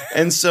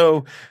 And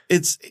so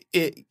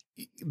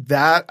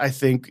that I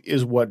think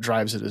is what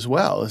drives it as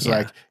well. It's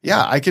like,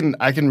 I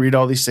can read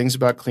all these things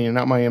about cleaning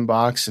out my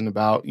inbox and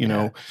about,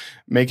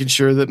 making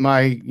sure that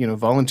my,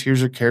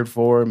 volunteers are cared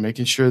for,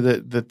 making sure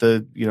that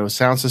the,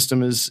 sound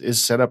system is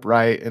set up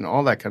right and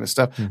all that kind of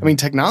stuff. I mean,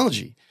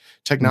 technology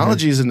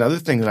is another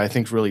thing that I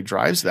think really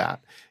drives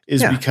that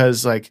is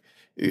because like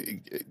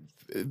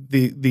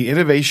the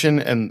innovation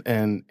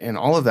and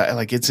all of that,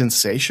 like it's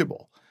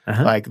insatiable.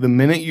 Like the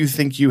minute you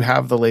think you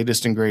have the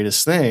latest and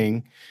greatest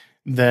thing,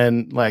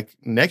 then like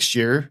next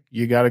year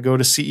you got to go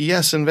to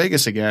CES in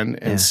Vegas again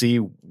and see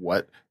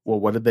what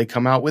did they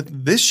come out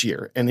with this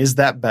year? And is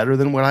that better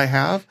than what I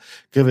have?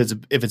 Because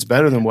if it's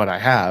better than what I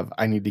have,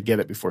 I need to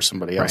get it before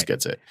somebody else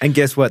gets it. And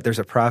guess what? There's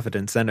a profit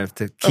incentive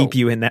to keep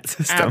you in that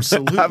system.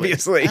 Absolutely.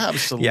 Obviously.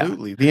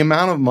 Absolutely. Yeah. The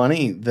amount of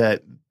money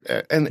that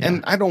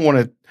and I don't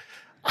want to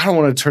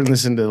turn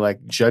this into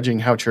like judging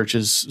how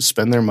churches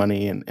spend their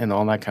money and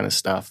all that kind of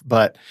stuff.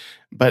 But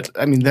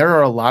I mean, there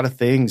are a lot of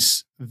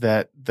things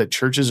that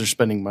churches are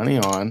spending money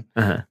on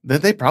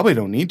that they probably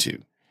don't need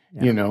to,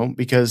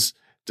 because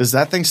does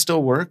that thing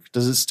still work?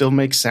 Does it still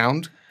make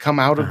sound come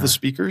out of the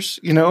speakers?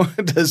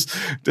 Does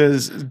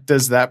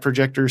that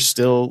projector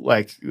still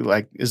like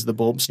is the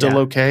bulb still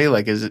okay?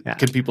 Like,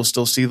 can people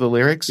still see the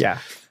lyrics? Yeah.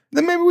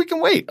 Then maybe we can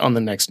wait on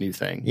the next new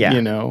thing,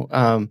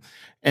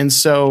 And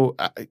so,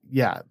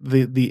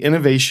 the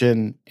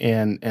innovation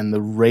and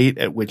the rate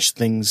at which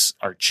things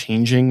are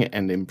changing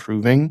and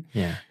improving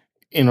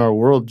in our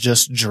world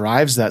just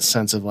drives that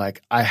sense of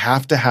like, I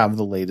have to have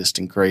the latest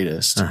and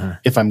greatest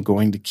if I'm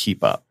going to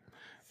keep up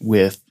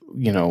with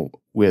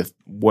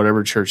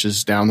whatever church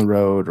is down the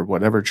road or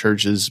whatever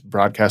church is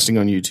broadcasting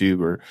on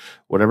YouTube or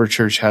whatever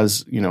church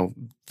has,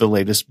 the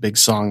latest big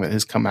song that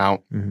has come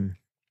out.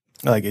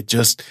 Like it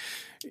just,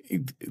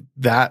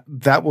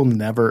 that will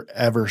never,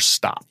 ever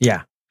stop.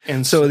 Yeah.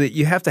 And so that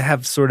you have to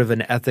have sort of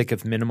an ethic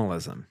of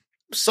minimalism.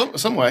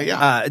 Some way,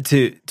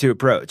 to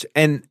approach.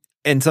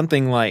 And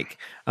something like,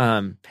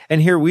 and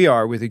here we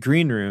are with a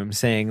green room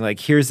saying like,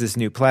 here's this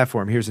new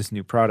platform, here's this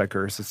new product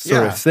or this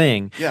sort of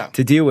thing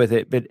to deal with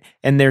it.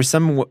 And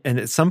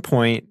at some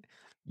point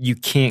you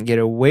can't get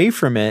away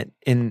from it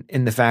in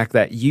the fact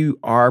that you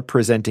are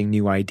presenting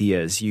new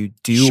ideas. You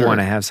do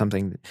want to have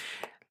something,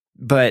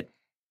 but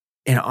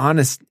in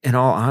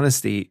all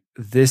honesty,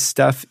 this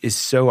stuff is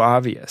so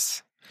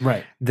obvious.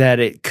 Right.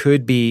 That it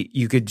could be,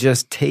 you could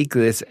just take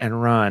this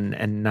and run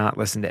and not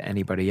listen to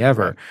anybody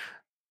ever. Right.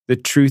 The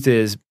truth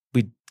is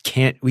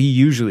we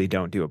usually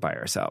don't do it by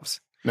ourselves.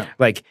 No.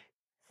 Like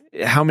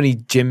how many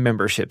gym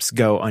memberships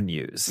go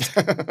unused?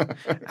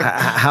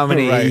 How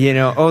many,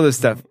 all this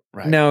stuff.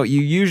 Right. No,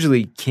 you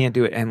usually can't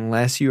do it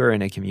unless you are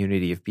in a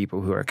community of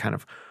people who are kind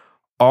of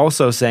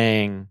also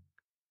saying,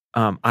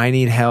 I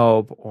need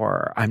help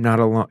or I'm not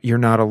alone. You're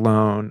not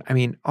alone. I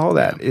mean, all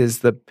that is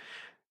the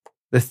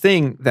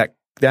thing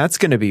that's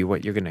going to be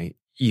what you're going to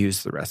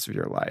use the rest of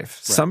your life.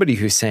 Right. Somebody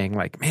who's saying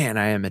like, man,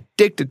 I am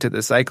addicted to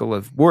the cycle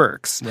of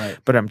works,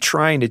 but I'm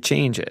trying to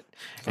change it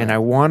and I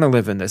want to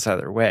live in this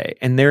other way.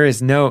 And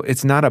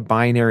it's not a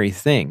binary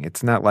thing.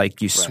 It's not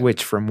like you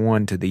switch from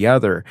one to the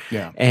other.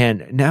 Yeah.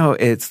 And no,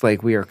 it's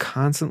like we are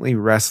constantly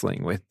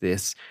wrestling with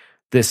this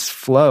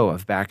flow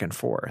of back and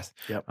forth.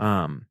 Yep.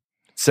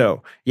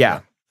 So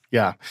yeah.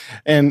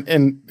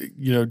 And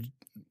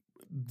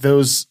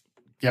those,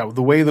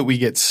 the way that we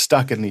get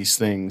stuck in these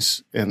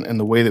things and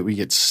the way that we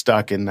get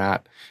stuck in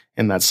that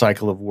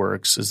cycle of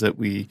works is that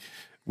we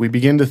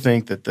begin to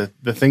think that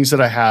the things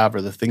that I have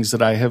or the things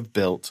that I have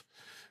built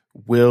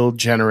will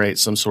generate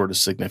some sort of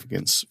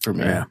significance for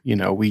me.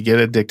 Yeah. We get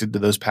addicted to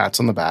those pats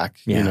on the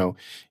back. Yeah.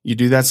 You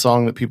do that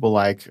song that people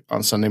like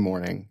on Sunday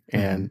morning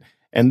and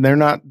they're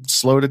not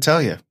slow to tell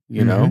you,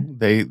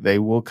 they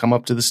will come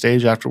up to the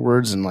stage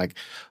afterwards and like,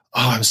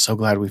 oh, I'm so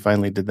glad we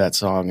finally did that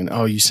song. And,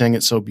 oh, you sang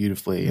it so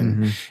beautifully.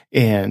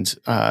 And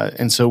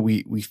so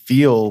we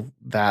feel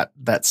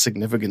that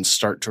significance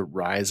start to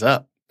rise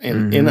up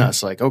in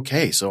us like,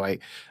 okay, so I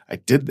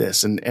did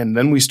this. And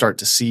then we start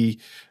to see,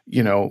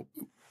 like,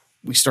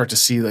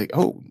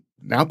 oh,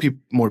 now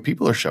more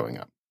people are showing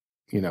up,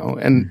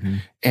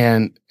 and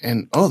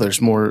oh,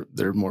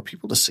 there are more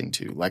people to sing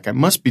to. Like I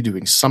must be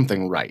doing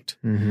something right.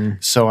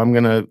 So I'm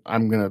going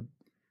to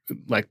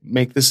like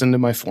make this into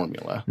my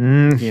formula,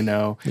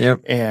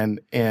 Yep. And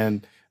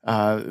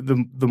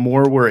the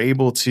more we're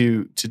able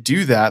to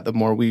do that, the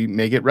more we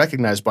may get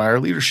recognized by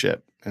our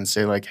leadership and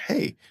say like,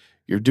 hey,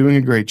 you're doing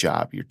a great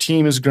job. Your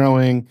team is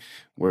growing.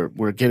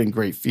 We're getting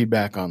great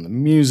feedback on the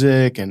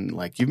music and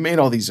like you've made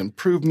all these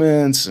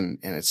improvements and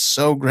it's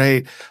so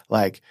great.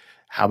 Like,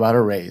 how about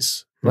a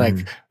raise?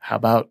 Like, how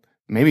about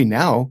maybe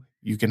now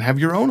you can have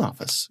your own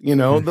office,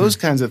 those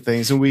kinds of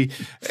things. And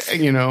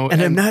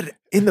and I'm not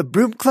in the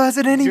broom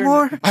closet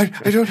anymore. I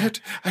don't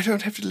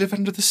have to live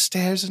under the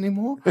stairs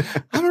anymore.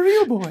 I'm a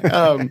real boy.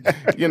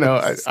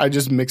 I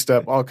just mixed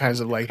up all kinds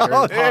of like Harry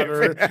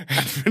Potter and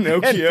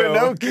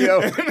Pinocchio.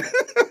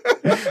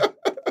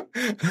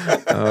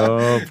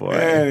 Oh boy.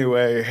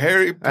 Anyway,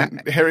 Harry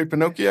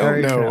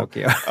Pinocchio? No.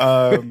 Pinocchio.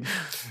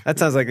 That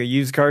sounds like a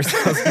used car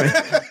salesman.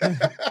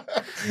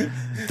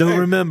 Still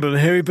remember,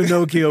 Harry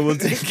Pinocchio will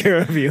take care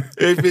of you.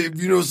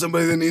 If you know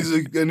somebody that needs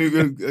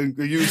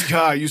a used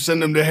car, you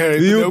send them to Harry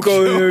Pinocchio. You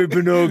call Harry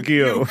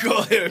Pinocchio. You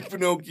call Harry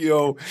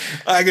Pinocchio.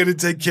 I got to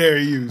take care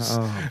of you.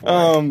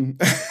 Oh,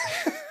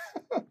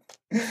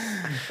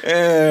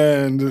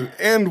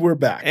 And we're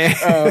back.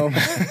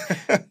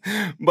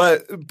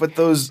 But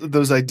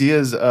those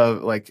ideas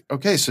of like,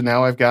 okay, so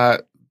now I've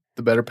got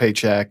the better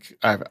paycheck.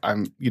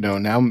 I'm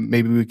now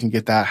maybe we can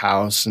get that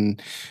house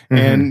and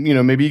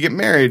maybe you get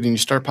married and you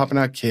start popping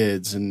out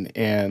kids and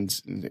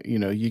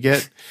you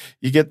get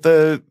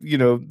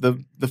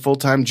the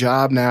full-time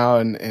job now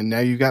and now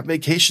you've got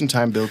vacation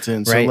time built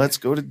in. So let's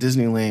go to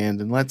Disneyland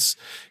and let's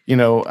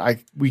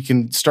we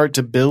can start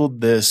to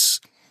build this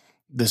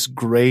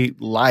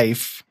great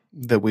life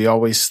that we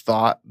always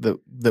thought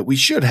that we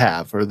should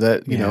have, or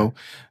that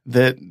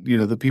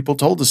the people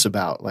told us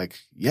about. Like,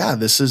 yeah,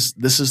 this is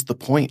the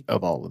point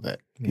of all of it,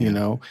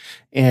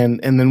 and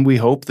then we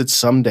hope that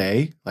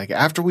someday, like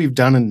after we've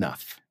done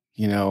enough,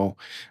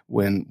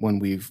 when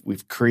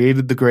we've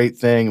created the great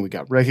thing and we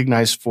got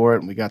recognized for it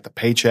and we got the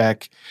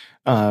paycheck,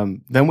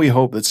 then we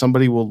hope that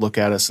somebody will look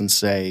at us and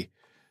say,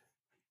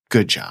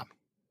 "Good job,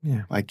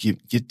 like you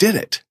did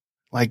it,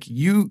 like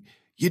you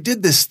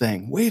did this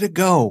thing, way to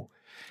go."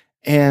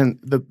 And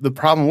the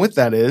problem with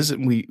that is,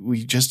 and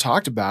we just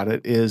talked about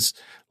it, is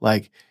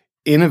like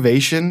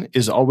innovation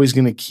is always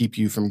going to keep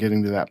you from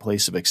getting to that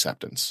place of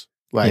acceptance.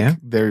 Like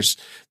there's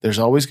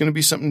always going to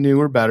be something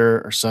new or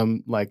better, or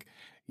some like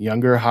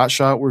younger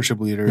hotshot worship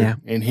leader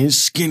in his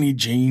skinny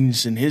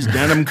jeans and his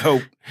denim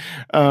coat.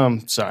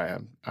 Sorry,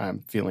 I'm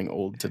feeling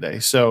old today.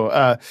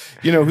 So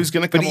who's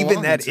going to come? But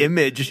even that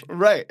image,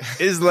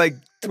 is like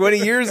 20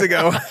 years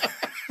ago.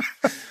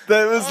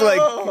 That was like,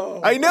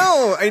 I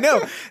know.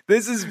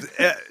 This is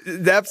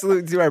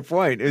absolutely to our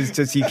point. It's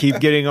just you keep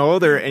getting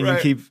older and you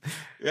keep,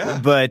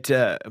 but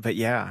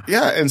yeah.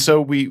 Yeah. And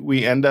so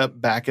we end up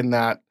back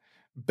down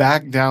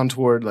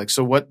toward like,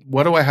 so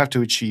what do I have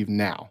to achieve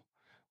now?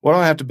 What do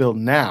I have to build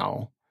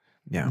now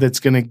that's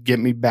going to get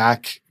me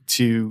back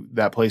to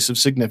that place of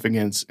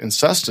significance and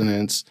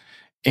sustenance?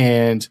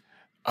 And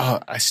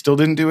I still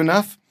didn't do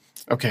enough.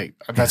 Okay,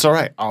 that's all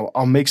right.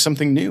 I'll make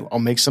something new. I'll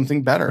make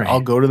something better. Right.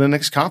 I'll go to the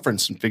next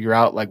conference and figure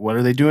out like what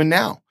are they doing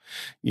now,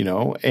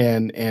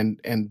 and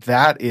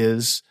that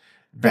is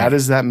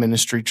that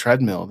ministry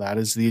treadmill. That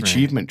is the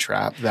achievement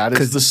trap. That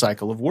is the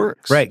cycle of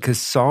works. Right, because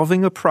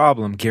solving a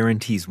problem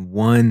guarantees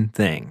one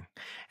thing,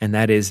 and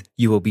that is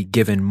you will be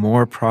given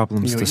more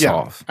problems to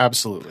solve.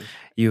 Absolutely.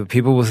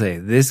 People will say,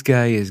 this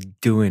guy is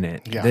doing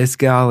it. Yeah. This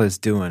gal is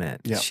doing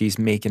it. Yeah. She's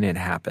making it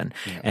happen.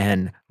 Yeah.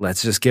 And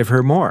let's just give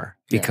her more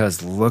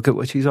because look at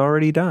what she's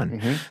already done.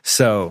 Mm-hmm.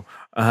 So,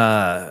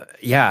 and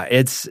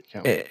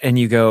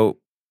you go,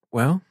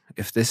 well,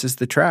 if this is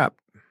the trap,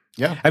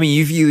 I mean,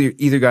 you've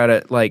either got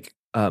to like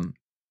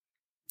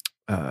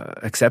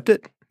accept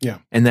it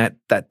and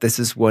that this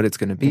is what it's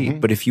going to be. Mm-hmm.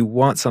 But if you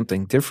want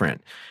something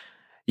different,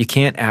 you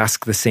can't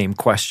ask the same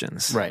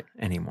questions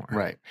anymore.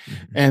 Right.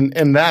 Mm-hmm.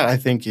 And that I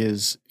think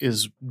is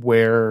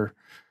where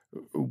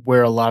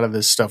a lot of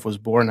this stuff was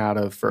born out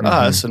of for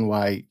us, and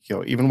why,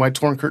 even why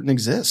Torn Curtain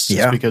exists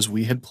is because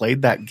we had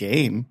played that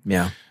game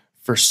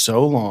for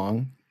so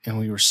long and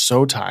we were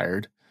so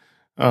tired.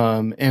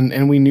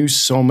 And we knew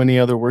so many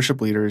other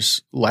worship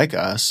leaders like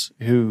us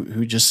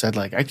who just said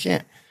like, I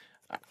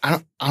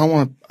don't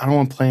want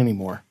to play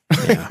anymore.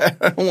 Yeah.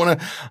 I don't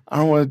want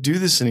to do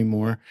this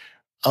anymore.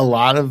 A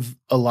lot of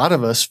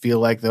us feel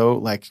like, though,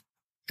 like,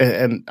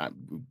 and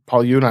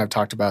Paul, you and I have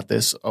talked about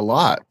this a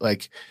lot,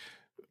 like,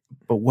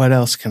 but what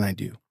else can I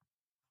do?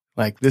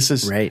 Like, this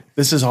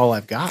is all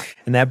I've got.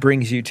 And that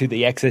brings you to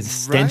the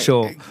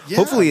existential,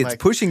 hopefully it's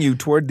pushing you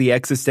toward the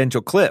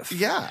existential cliff.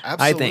 Yeah,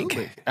 absolutely. I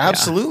think.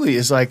 Absolutely.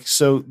 It's like,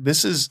 so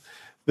this is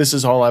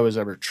all I was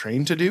ever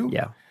trained to do.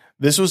 Yeah.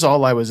 This was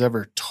all I was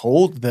ever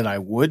told that I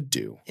would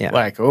do. Yeah.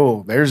 Like,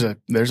 oh, there's a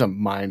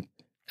mind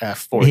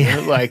F for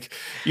you. Like,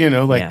 we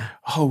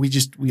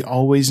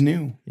always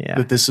knew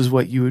that this is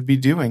what you would be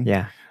doing.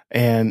 Yeah.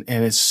 And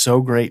it's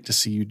so great to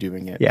see you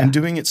doing it and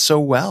doing it so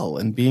well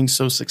and being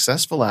so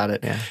successful at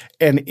it. Yeah.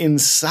 And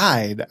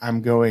inside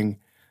I'm going,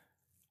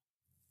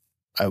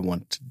 I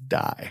want to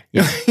die.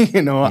 Yeah.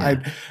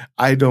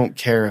 I don't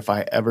care if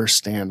I ever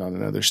stand on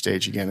another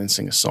stage again and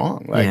sing a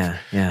song.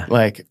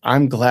 Like,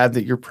 I'm glad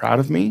that you're proud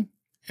of me.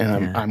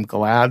 And I'm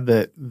glad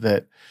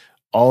that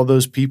all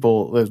those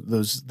people,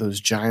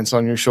 those giants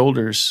on your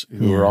shoulders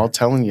who are all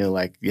telling you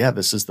like,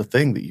 this is the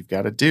thing that you've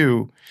got to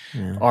do,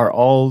 are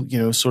all,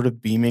 sort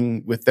of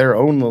beaming with their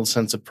own little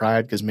sense of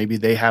pride because maybe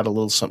they had a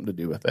little something to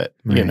do with it,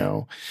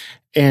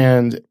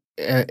 and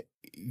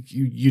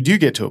you do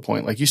get to a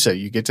point, like you said,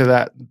 you get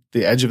to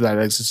the edge of that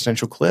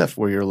existential cliff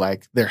where you're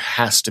like, there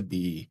has to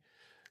be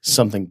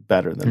something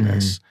better than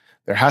this.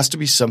 There has to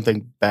be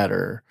something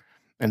better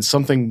and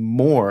something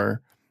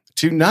more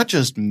to not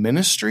just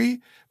ministry,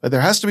 but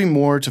there has to be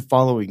more to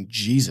following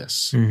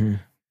Jesus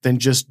than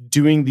just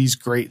doing these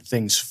great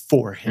things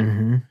for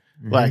him.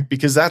 Like,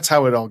 because that's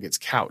how it all gets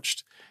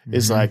couched.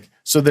 is like,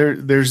 so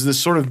there's this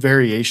sort of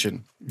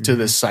variation to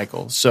this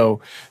cycle.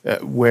 So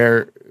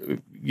where,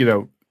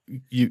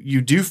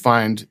 you do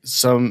find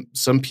some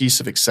piece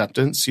of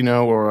acceptance,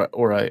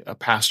 or a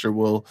pastor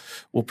will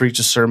preach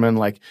a sermon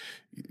like,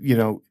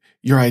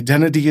 your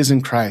identity is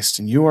in Christ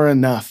and you are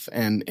enough.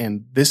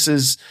 And this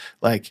is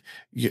like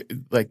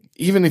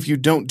even if you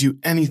don't do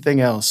anything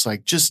else,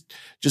 like just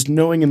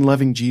knowing and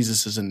loving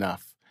Jesus is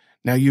enough.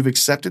 Now you've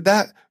accepted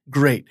that.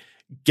 Great.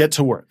 Get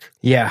to work.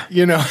 Yeah.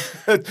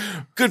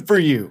 Good for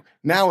you.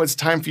 Now it's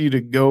time for you to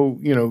go,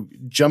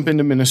 jump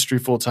into ministry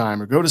full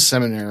time or go to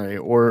seminary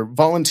or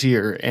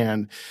volunteer.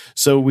 And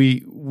so we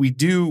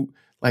do,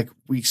 like,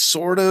 we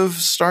sort of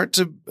start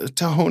to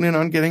hone in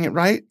on getting it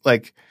right.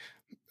 Like,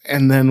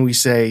 and then we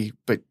say,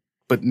 but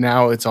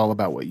now it's all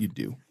about what you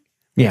do.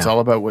 Yeah. It's all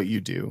about what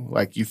you do.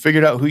 Like, you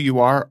figured out who you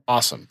are.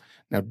 Awesome.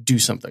 Now do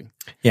something.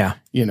 Yeah.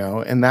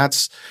 And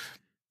that's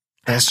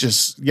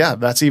just,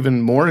 that's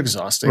even more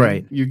exhausting.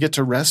 Right. You get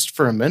to rest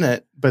for a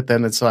minute, but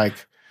then it's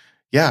like,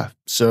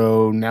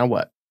 so now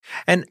what?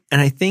 And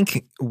I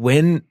think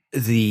when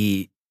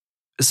the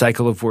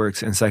cycle of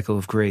works and cycle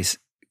of grace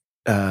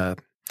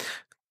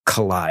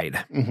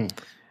collide,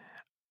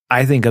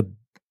 I think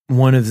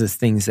one of the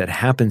things that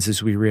happens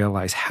is we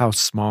realize how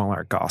small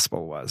our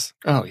gospel was.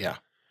 Oh, yeah.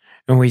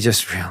 And we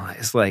just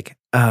realize, like,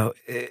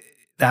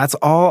 that's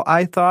all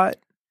I thought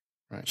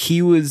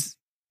he was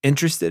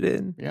interested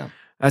in. Yeah.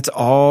 That's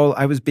all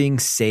I was being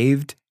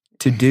saved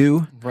to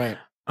do. Right.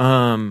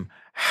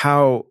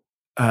 How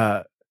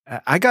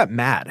I got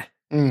mad.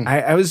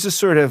 I was just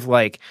sort of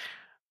like,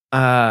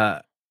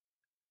 what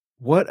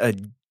a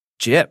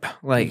jip.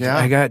 Like,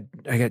 I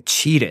got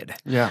cheated.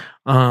 Yeah.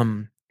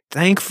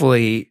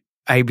 Thankfully,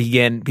 I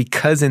began,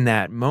 because in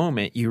that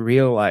moment you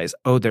realize,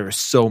 there's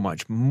so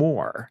much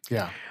more.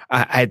 Yeah.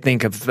 I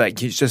think of, like,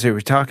 just as we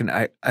were talking,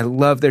 I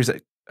love,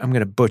 I'm going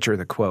to butcher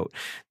the quote.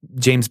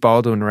 James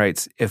Baldwin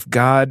writes, if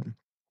God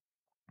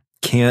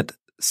can't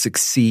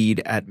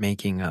succeed at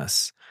making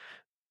us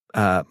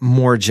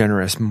more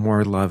generous,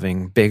 more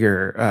loving,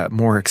 bigger,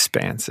 more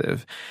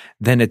expansive,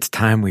 then it's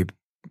time we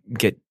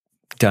get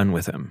done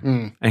with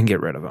him and get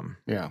rid of him.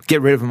 Yeah.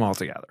 Get rid of him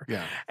altogether.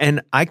 Yeah.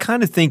 And I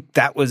kind of think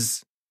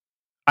that's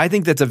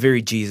a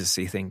very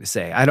Jesus-y thing to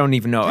say. I don't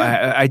even know.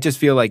 Yeah. I just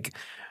feel like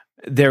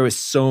there was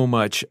so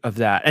much of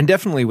that. And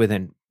definitely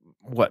within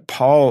what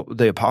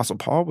the Apostle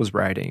Paul was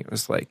writing, it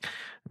was like,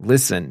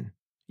 listen,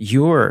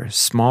 your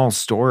small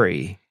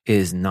story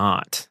is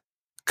not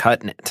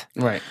cutting it.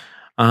 Right.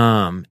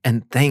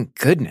 And thank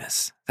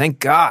goodness, thank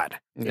God,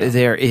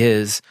 there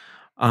is,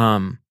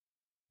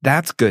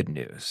 that's good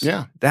news.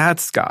 Yeah.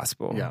 That's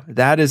gospel. Yeah.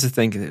 That is a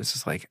thing. It's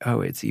just like,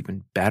 it's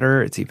even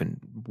better. It's even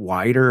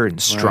wider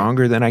and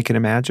stronger than I can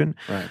imagine.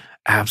 Right.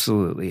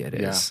 Absolutely it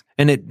is.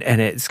 Yeah.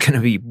 And it's going to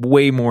be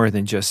way more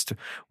than just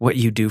what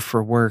you do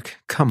for work.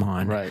 Come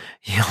on. Right.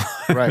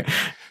 Right.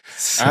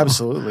 So.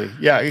 Absolutely.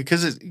 Yeah.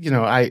 Because,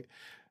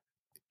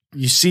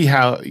 you see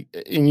how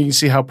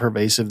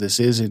pervasive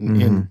this is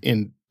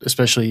in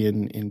especially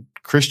in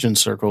Christian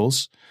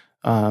circles,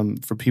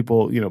 for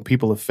people,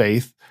 people of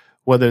faith,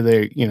 whether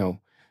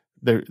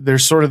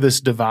there's sort of this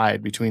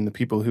divide between the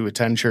people who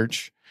attend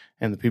church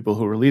and the people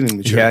who are leading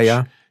the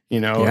church.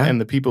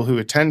 And the people who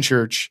attend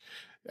church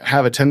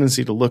have a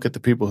tendency to look at the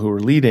people who are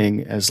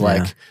leading as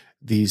like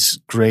these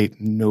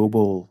great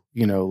noble,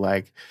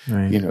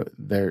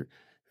 they're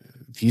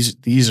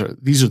these are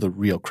the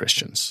real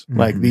Christians.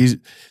 Like these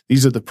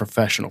are the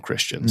professional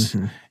Christians.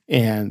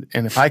 And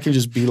if I can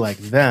just be like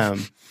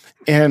them,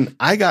 and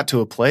I got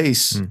to a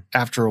place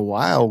after a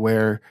while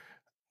where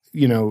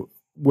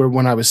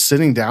when I was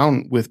sitting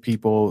down with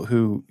people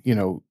who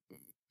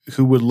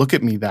would look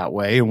at me that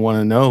way and want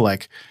to know,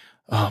 like,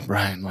 oh,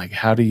 Brian, like,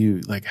 how do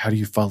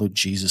you follow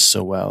Jesus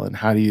so well? And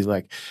how do you,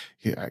 like,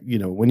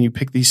 when you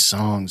pick these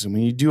songs and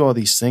when you do all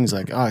these things,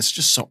 like, it's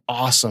just so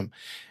awesome.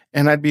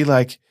 And I'd be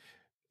like,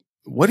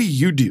 what do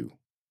you do?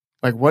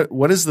 Like,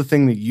 what is the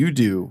thing that you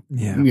do,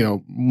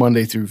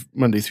 Monday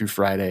through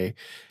Friday?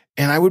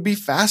 And I would be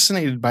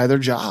fascinated by their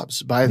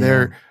jobs, by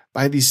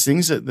these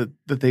things that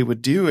they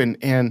would do.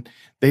 And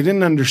they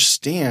didn't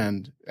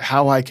understand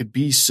how I could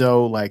be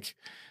so, like,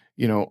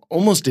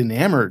 almost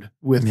enamored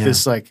with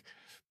this, like,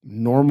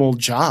 normal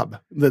job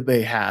that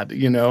they had,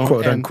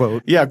 quote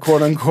unquote. Yeah,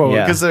 quote unquote.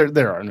 Because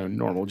there are no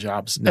normal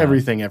jobs. No.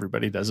 Everything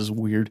everybody does is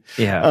weird.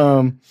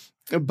 Yeah.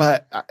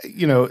 But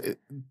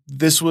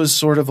this was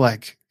sort of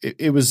like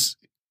it was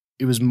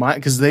my,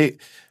 because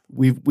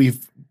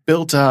we've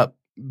built up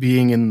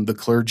being in the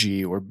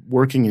clergy or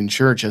working in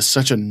church as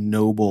such a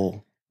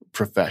noble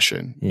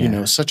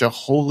profession, such a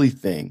holy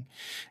thing,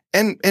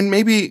 and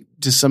maybe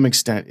to some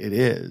extent it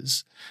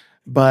is,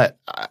 but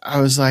I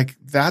was like,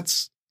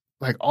 that's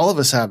like, all of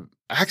us have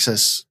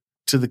access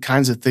to the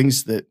kinds of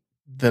things that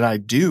I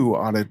do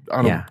on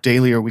a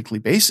daily or weekly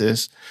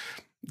basis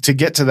to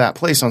get to that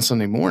place on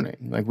Sunday morning.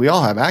 Like, we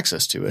all have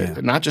access to it,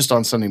 but not just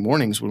on Sunday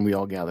mornings when we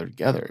all gather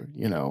together,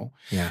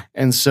 Yeah.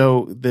 And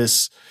so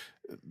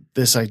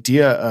this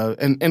idea of,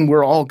 and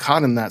we're all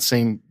caught in that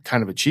same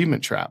kind of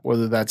achievement trap,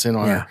 whether that's in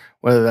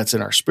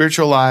our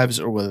spiritual lives,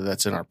 or whether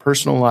that's in our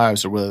personal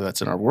lives, or whether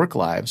that's in our work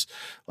lives,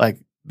 like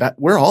that,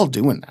 we're all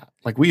doing that.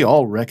 Like we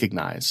all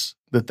recognize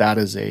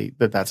that's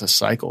a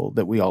cycle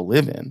that we all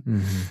live in.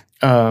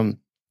 Mm-hmm.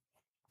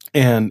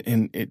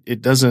 And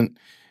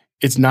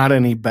it's not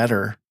any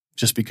better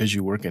just because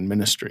you work in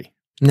ministry.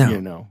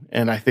 No.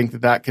 And I think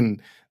that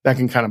can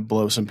kind of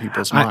blow some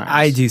people's minds.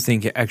 I do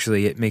think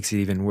it makes it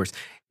even worse.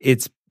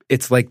 It's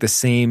like the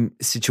same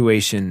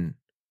situation.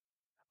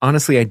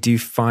 Honestly, I do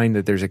find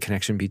that there's a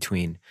connection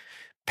between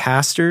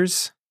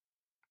pastors,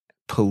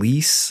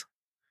 police,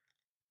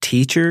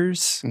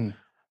 teachers,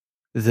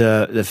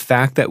 the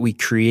fact that we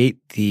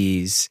create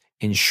these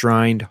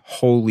enshrined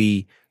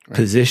holy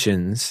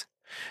positions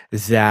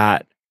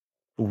that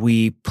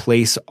we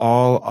place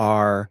all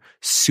our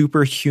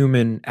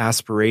superhuman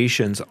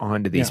aspirations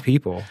onto these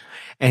people,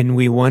 and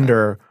we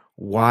wonder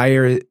why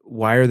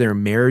are their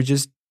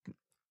marriages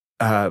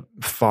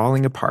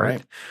falling apart?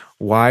 Right.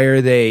 Why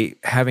are they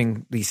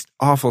having these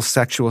awful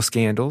sexual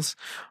scandals?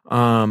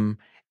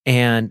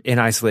 And in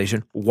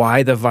isolation,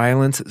 why the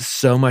violence?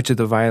 So much of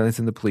the violence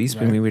in the police.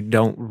 Right. I mean, we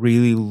don't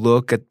really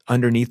look at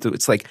underneath.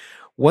 It's like,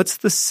 what's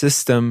the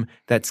system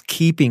that's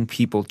keeping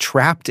people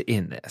trapped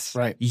in this?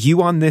 Right.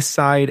 You on this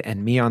side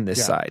and me on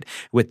this side.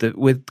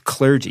 With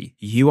clergy,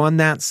 you on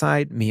that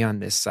side, me on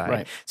this side.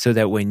 Right. So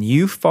that when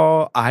you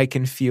fall, I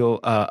can feel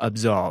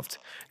absolved.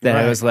 That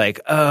I was like,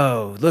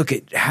 oh, look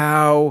at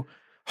how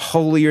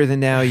holier than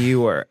now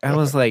you are. I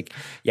was like,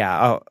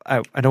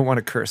 I don't want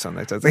to curse on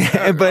that,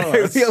 but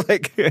I feel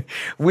like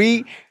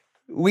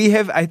we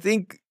have, I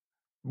think,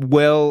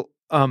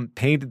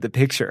 painted the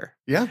picture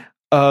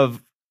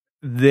of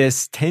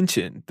this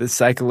tension, the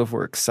cycle of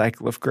work,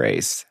 cycle of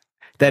grace,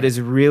 that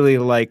is really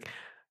like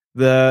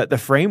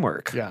the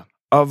framework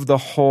of the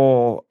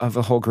whole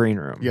green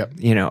room,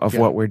 of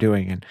what we're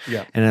doing and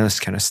this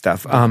kind of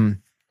stuff.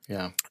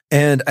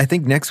 And I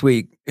think next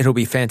week it'll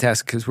be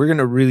fantastic because we're going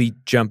to really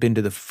jump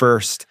into the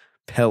first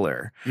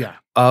pillar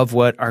of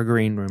what our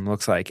green room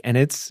looks like.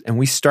 And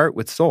we start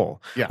with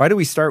soul. Yeah. Why do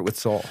we start with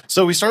soul?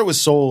 So we start with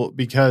soul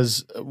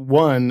because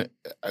one,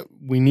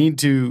 we need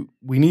to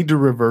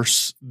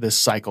reverse this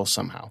cycle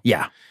somehow.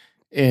 Yeah.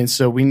 And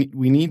so we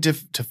need to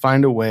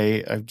find a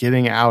way of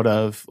getting out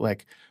of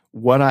like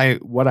what I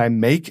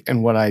make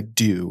and what I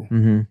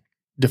do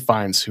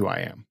defines who I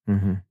am.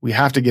 Mm-hmm. We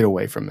have to get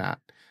away from that.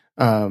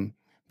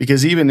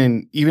 Because even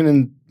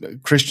in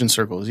Christian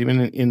circles,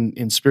 even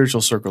in spiritual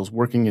circles,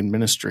 working in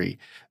ministry,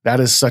 that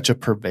is such a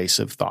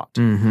pervasive thought.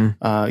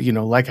 Mm-hmm.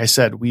 Like I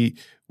said,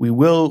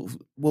 we'll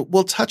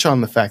touch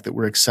on the fact that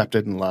we're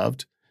accepted and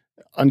loved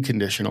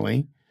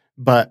unconditionally,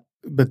 but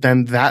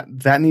then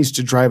that needs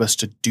to drive us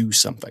to do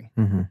something.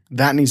 Mm-hmm.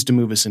 That needs to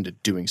move us into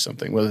doing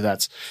something, whether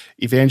that's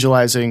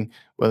evangelizing,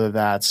 whether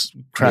that's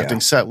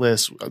crafting set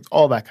lists,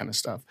 all that kind of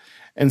stuff.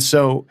 And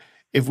so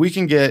if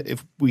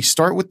we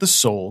start with the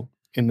soul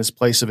in this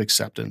place of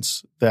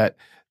acceptance, that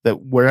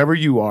wherever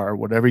you are,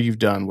 whatever you've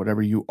done,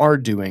 whatever you are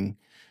doing,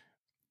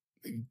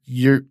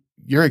 you're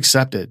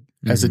accepted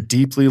as a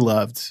deeply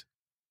loved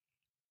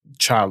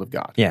child of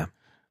God. Yeah.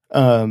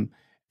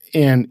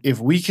 And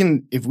if we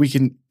can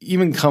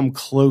even come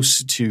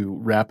close to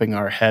wrapping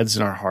our heads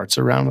and our hearts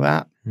around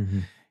that,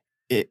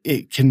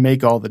 it can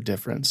make all the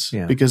difference.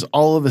 Yeah. Because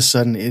all of a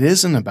sudden, it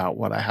isn't about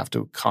what I have to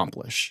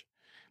accomplish.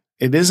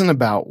 It isn't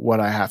about what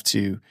I have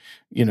to,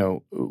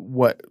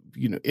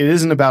 it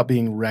isn't about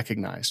being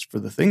recognized for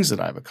the things that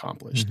I've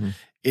accomplished. Mm-hmm.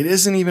 It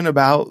isn't even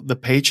about the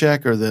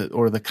paycheck or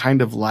the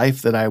kind of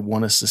life that I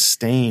want to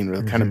sustain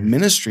or the kind of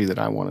ministry that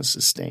I want to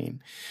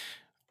sustain.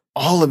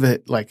 All of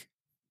it, like,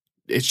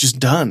 it's just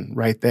done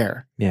right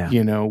there. Yeah.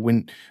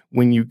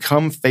 When you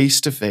come face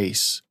to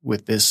face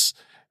with this,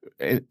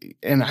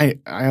 and I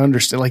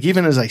understand, like,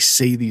 even as I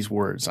say these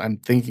words, I'm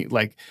thinking,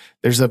 like,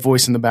 there's that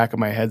voice in the back of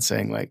my head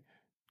saying, like,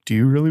 do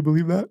you really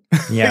believe that?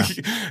 Yeah.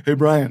 Hey,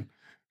 Brian,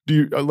 do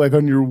you, like,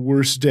 on your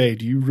worst day,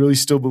 do you really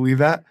still believe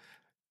that?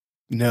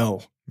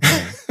 No.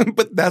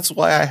 But that's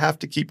why I have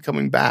to keep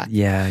coming back.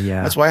 Yeah,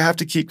 yeah. That's why I have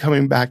to keep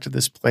coming back to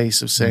this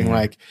place of saying,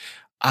 like,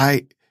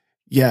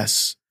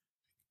 yes,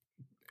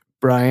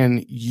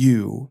 Brian,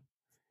 you,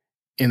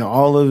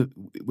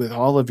 with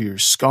all of your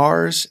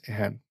scars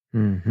and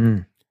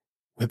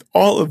with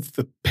all of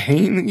the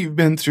pain that you've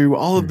been through,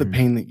 all of the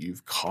pain that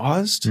you've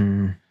caused,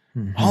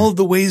 all of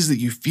the ways that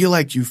you feel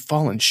like you've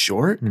fallen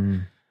short.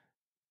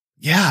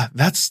 Yeah,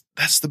 that's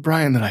the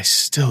Brian that I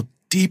still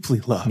deeply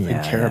love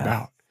and care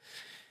about.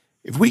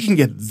 If we can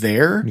get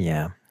there,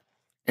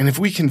 and if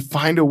we can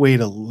find a way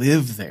to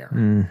live there,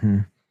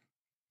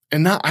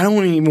 and I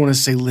don't even want to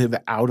say live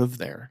out of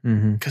there,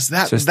 because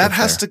that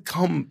has to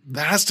come.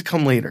 That has to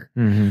come later.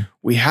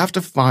 We have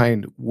to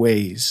find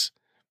ways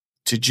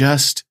to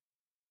just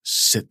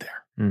sit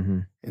there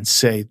and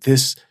say,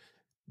 "This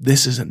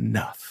is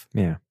enough."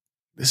 Yeah,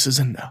 this is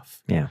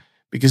enough. Yeah,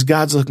 because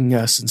God's looking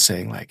at us and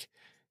saying, like,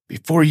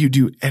 before you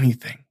do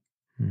anything,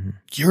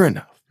 you're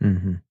enough,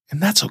 and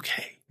that's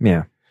okay.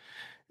 Yeah.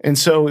 And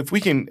so if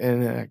we can,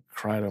 and I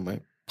cried on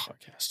my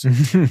podcast.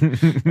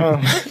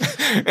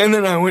 And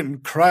then I went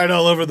and cried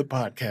all over the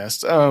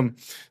podcast.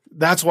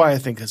 That's why I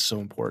think it's so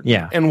important.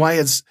 Yeah. And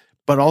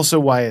but also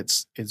why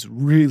it's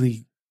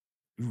really,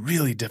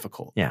 really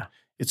difficult. Yeah.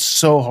 It's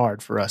so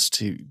hard for us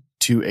to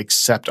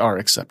accept our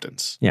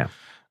acceptance. Yeah.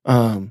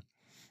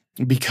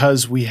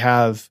 Because we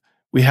have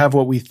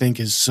what we think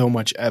is so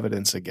much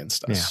evidence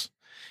against us.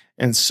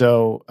 Yeah. And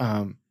so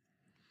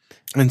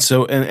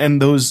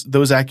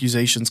those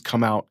accusations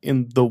come out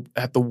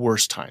at the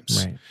worst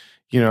times. Right.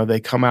 They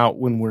come out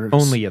when we're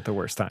only at the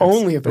worst times.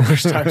 Only at the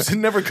worst times. It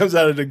never comes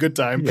out at a good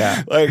time.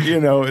 Yeah.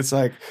 It's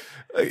like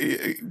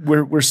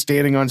we're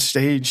standing on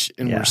stage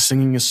and we're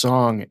singing a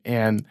song,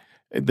 and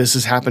this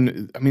has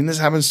happened. I mean, this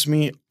happens to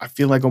me, I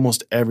feel like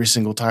almost every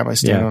single time I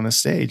stand on a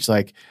stage.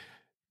 Like,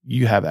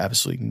 you have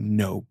absolutely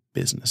no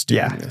business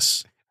doing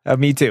this.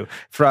 Me too.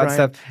 Fraud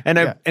Brian,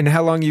 stuff. And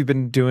how long you've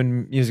been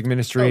doing music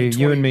ministry? 20,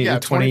 you and me,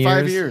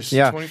 25 years.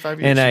 Yeah.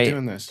 25 years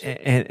doing this.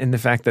 And the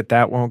fact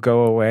that won't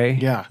go away.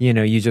 Yeah.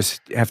 You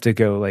just have to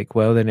go like,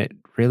 well, then it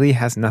really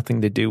has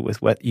nothing to do with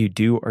what you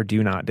do or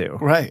do not do.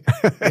 Right.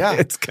 Yeah.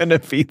 It's going to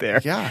be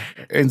there. Yeah.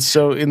 And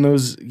so in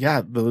those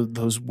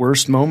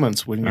worst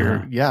moments when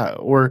you're,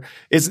 or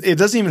it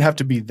doesn't even have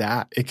to be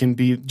that. It can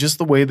be just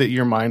the way that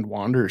your mind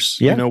wanders,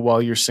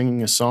 while you're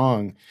singing a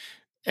song.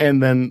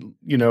 And then,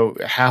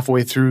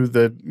 halfway through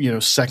the,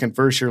 second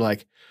verse, you're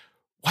like,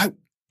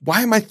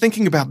 why am I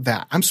thinking about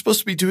that? I'm supposed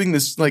to be doing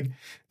this. Like,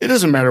 it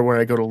doesn't matter where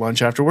I go to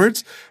lunch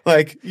afterwards.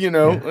 Like,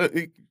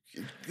 I'm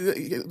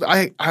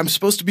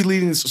supposed to be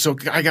leading this. So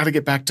I got to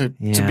get back to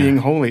being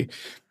holy.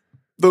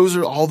 Those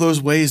are all those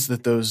ways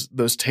that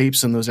those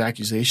tapes and those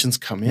accusations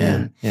come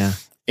in. Yeah.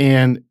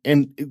 And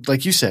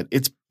like you said,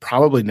 it's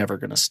probably never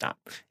going to stop.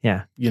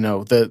 Yeah.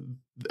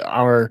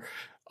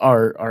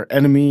 Our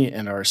enemy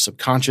and our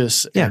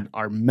subconscious and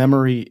our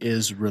memory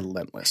is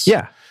relentless.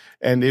 Yeah.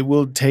 And it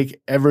will take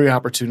every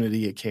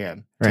opportunity it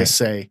can to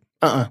say,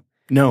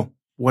 no,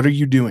 what are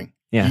you doing?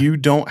 Yeah. You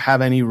don't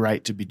have any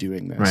right to be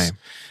doing this. Right.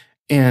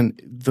 And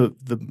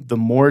the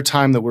more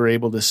time that we're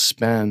able to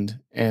spend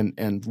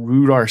and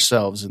root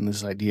ourselves in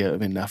this idea of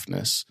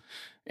enoughness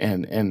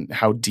and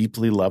how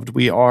deeply loved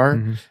we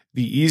are,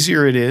 the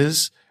easier it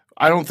is.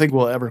 I don't think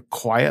we'll ever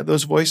quiet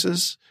those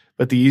voices,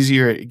 but the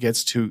easier it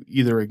gets to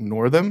either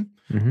ignore them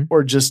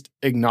or just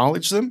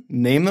acknowledge them,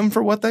 name them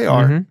for what they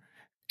are,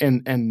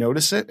 and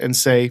notice it and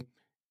say,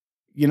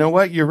 you know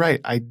what, you're right.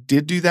 I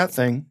did do that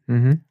thing,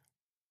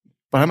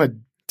 but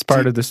it's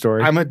part of the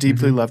story. I'm a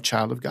deeply loved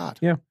child of God.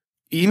 Yeah.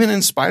 Even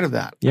in spite of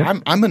that,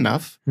 I'm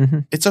enough.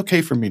 It's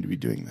okay for me to be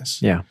doing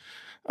this. Yeah.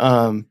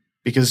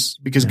 Because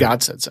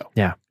God said so.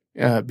 Yeah.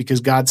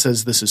 Because God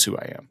says this is who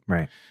I am.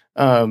 Right.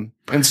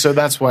 And so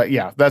that's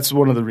why, that's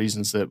one of the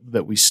reasons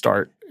that we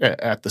start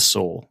at the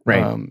soul,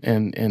 right.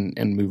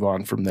 And move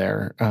on from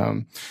there.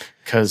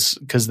 Cause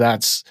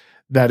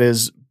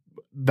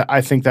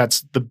I think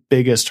that's the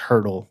biggest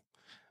hurdle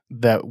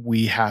that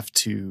we have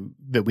to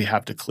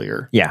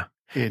clear. Yeah.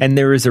 And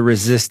there is a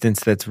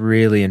resistance that's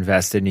really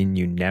invested in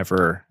you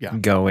never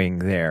going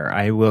there.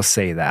 I will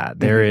say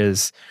that there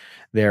is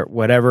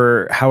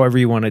however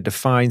you want to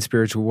define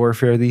spiritual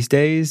warfare these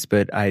days,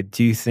 but I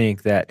do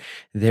think that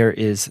there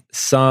is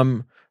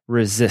some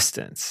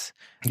resistance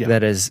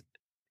that is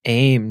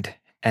aimed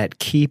at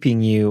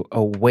keeping you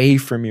away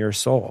from your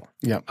soul,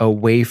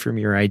 away from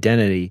your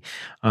identity.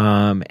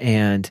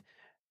 And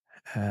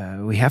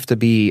we have to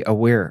be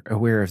aware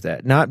of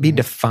that, not be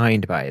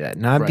defined by that,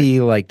 not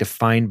be like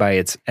defined by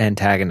its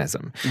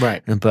antagonism,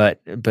 right?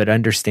 But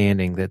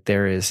understanding that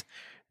there's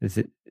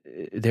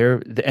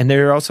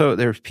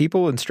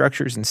people and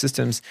structures and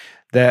systems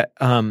that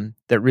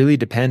really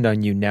depend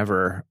on you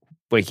never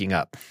waking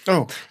up.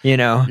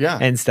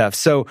 And stuff.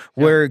 So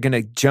we're going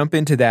to jump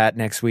into that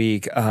next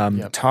week.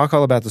 Talk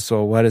all about the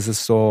soul. What is the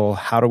soul?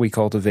 How do we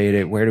cultivate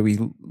it? Where do we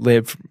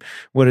live?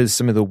 What is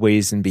some of the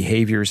ways and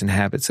behaviors and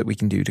habits that we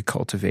can do to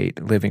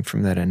cultivate living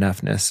from that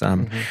enoughness?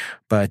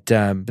 But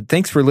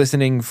thanks for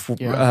listening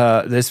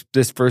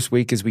this first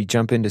week as we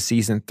jump into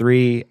season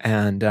 3.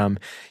 And,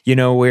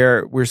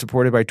 we're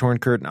supported by Torn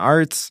Curtain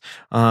Arts,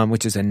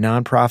 which is a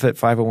nonprofit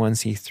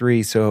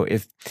 501c3. So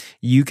if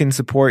you can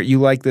support, you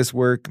like this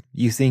work,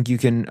 you think you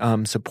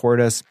can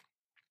support us,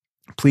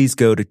 please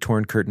go to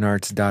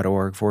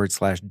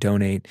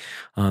torncurtainarts.org/donate.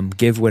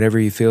 Give whatever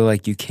you feel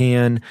like you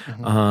can.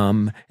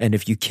 And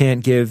if you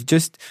can't give,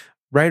 just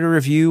write a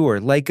review or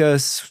like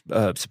us,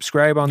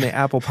 subscribe on the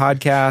Apple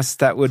Podcasts.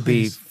 That would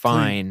be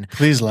fine.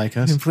 Please like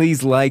us.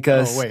 Please like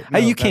us. Oh, wait, no,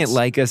 you can't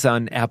like us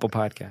on Apple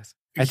Podcasts.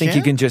 I think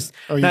you can just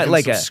not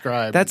like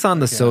subscribe. That's on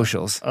the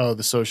socials. Oh,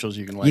 the socials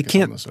you can like. Us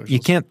on the socials. You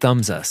can't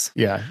thumbs us.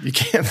 Yeah, you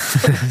can't.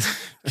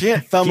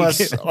 Can't thumb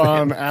us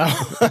on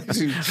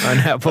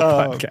Apple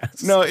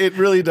Podcasts. No, it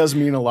really does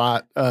mean a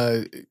lot.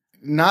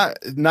 Not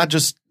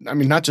just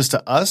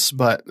to us,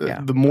 but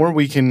the more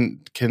we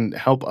can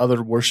help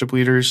other worship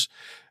leaders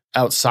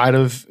outside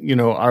of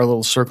our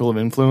little circle of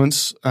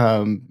influence.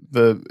 I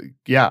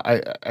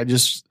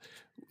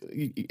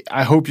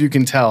hope you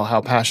can tell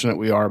how passionate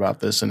we are about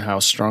this and how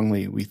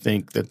strongly we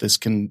think that this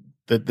can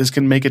that this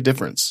can make a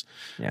difference,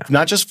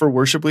 not just for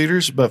worship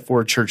leaders, but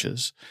for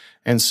churches.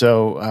 And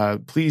so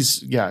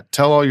please,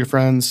 tell all your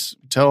friends,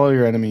 tell all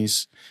your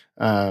enemies,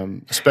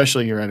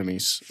 especially your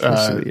enemies.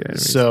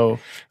 So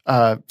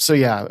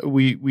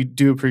we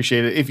do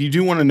appreciate it. If you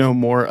do want to know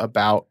more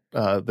about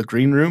the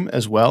Green Room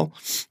as well,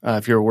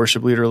 if you're a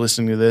worship leader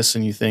listening to this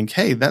and you think,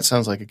 hey, that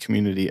sounds like a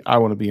community I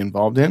want to be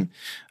involved in,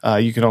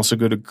 you can also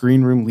go to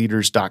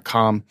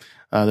greenroomleaders.com.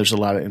 There's a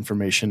lot of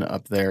information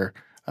up there.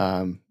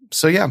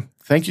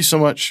 Thank you so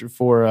much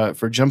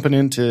for jumping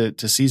into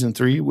season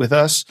 3 with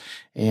us,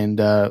 and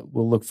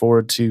we'll look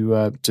forward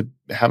to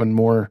having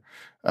more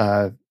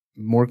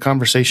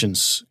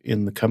conversations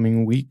in the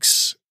coming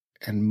weeks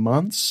and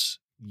months,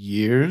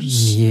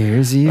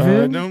 years even.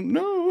 I don't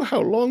know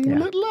how long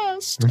will it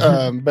last.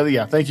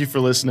 But thank you for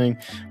listening.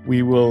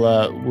 We will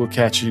we'll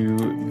catch you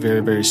very,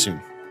 very soon.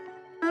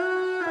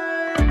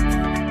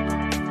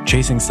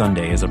 Chasing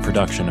Sunday is a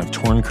production of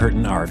Torn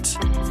Curtain Arts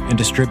and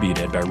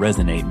distributed by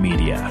Resonate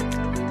Media.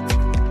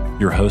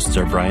 Your hosts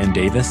are Brian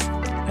Davis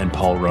and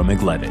Paul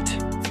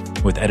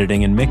Romig-Levitt, with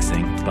editing and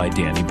mixing by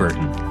Danny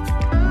Burton.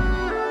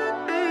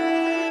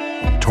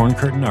 Torn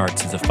Curtain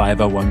Arts is a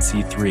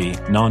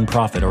 501c3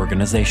 nonprofit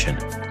organization,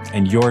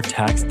 and your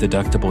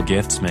tax-deductible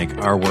gifts make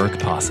our work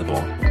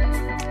possible.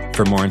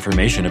 For more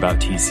information about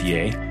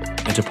TCA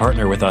and to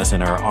partner with us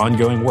in our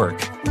ongoing work,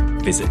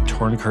 visit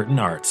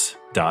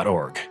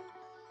torncurtainarts.org.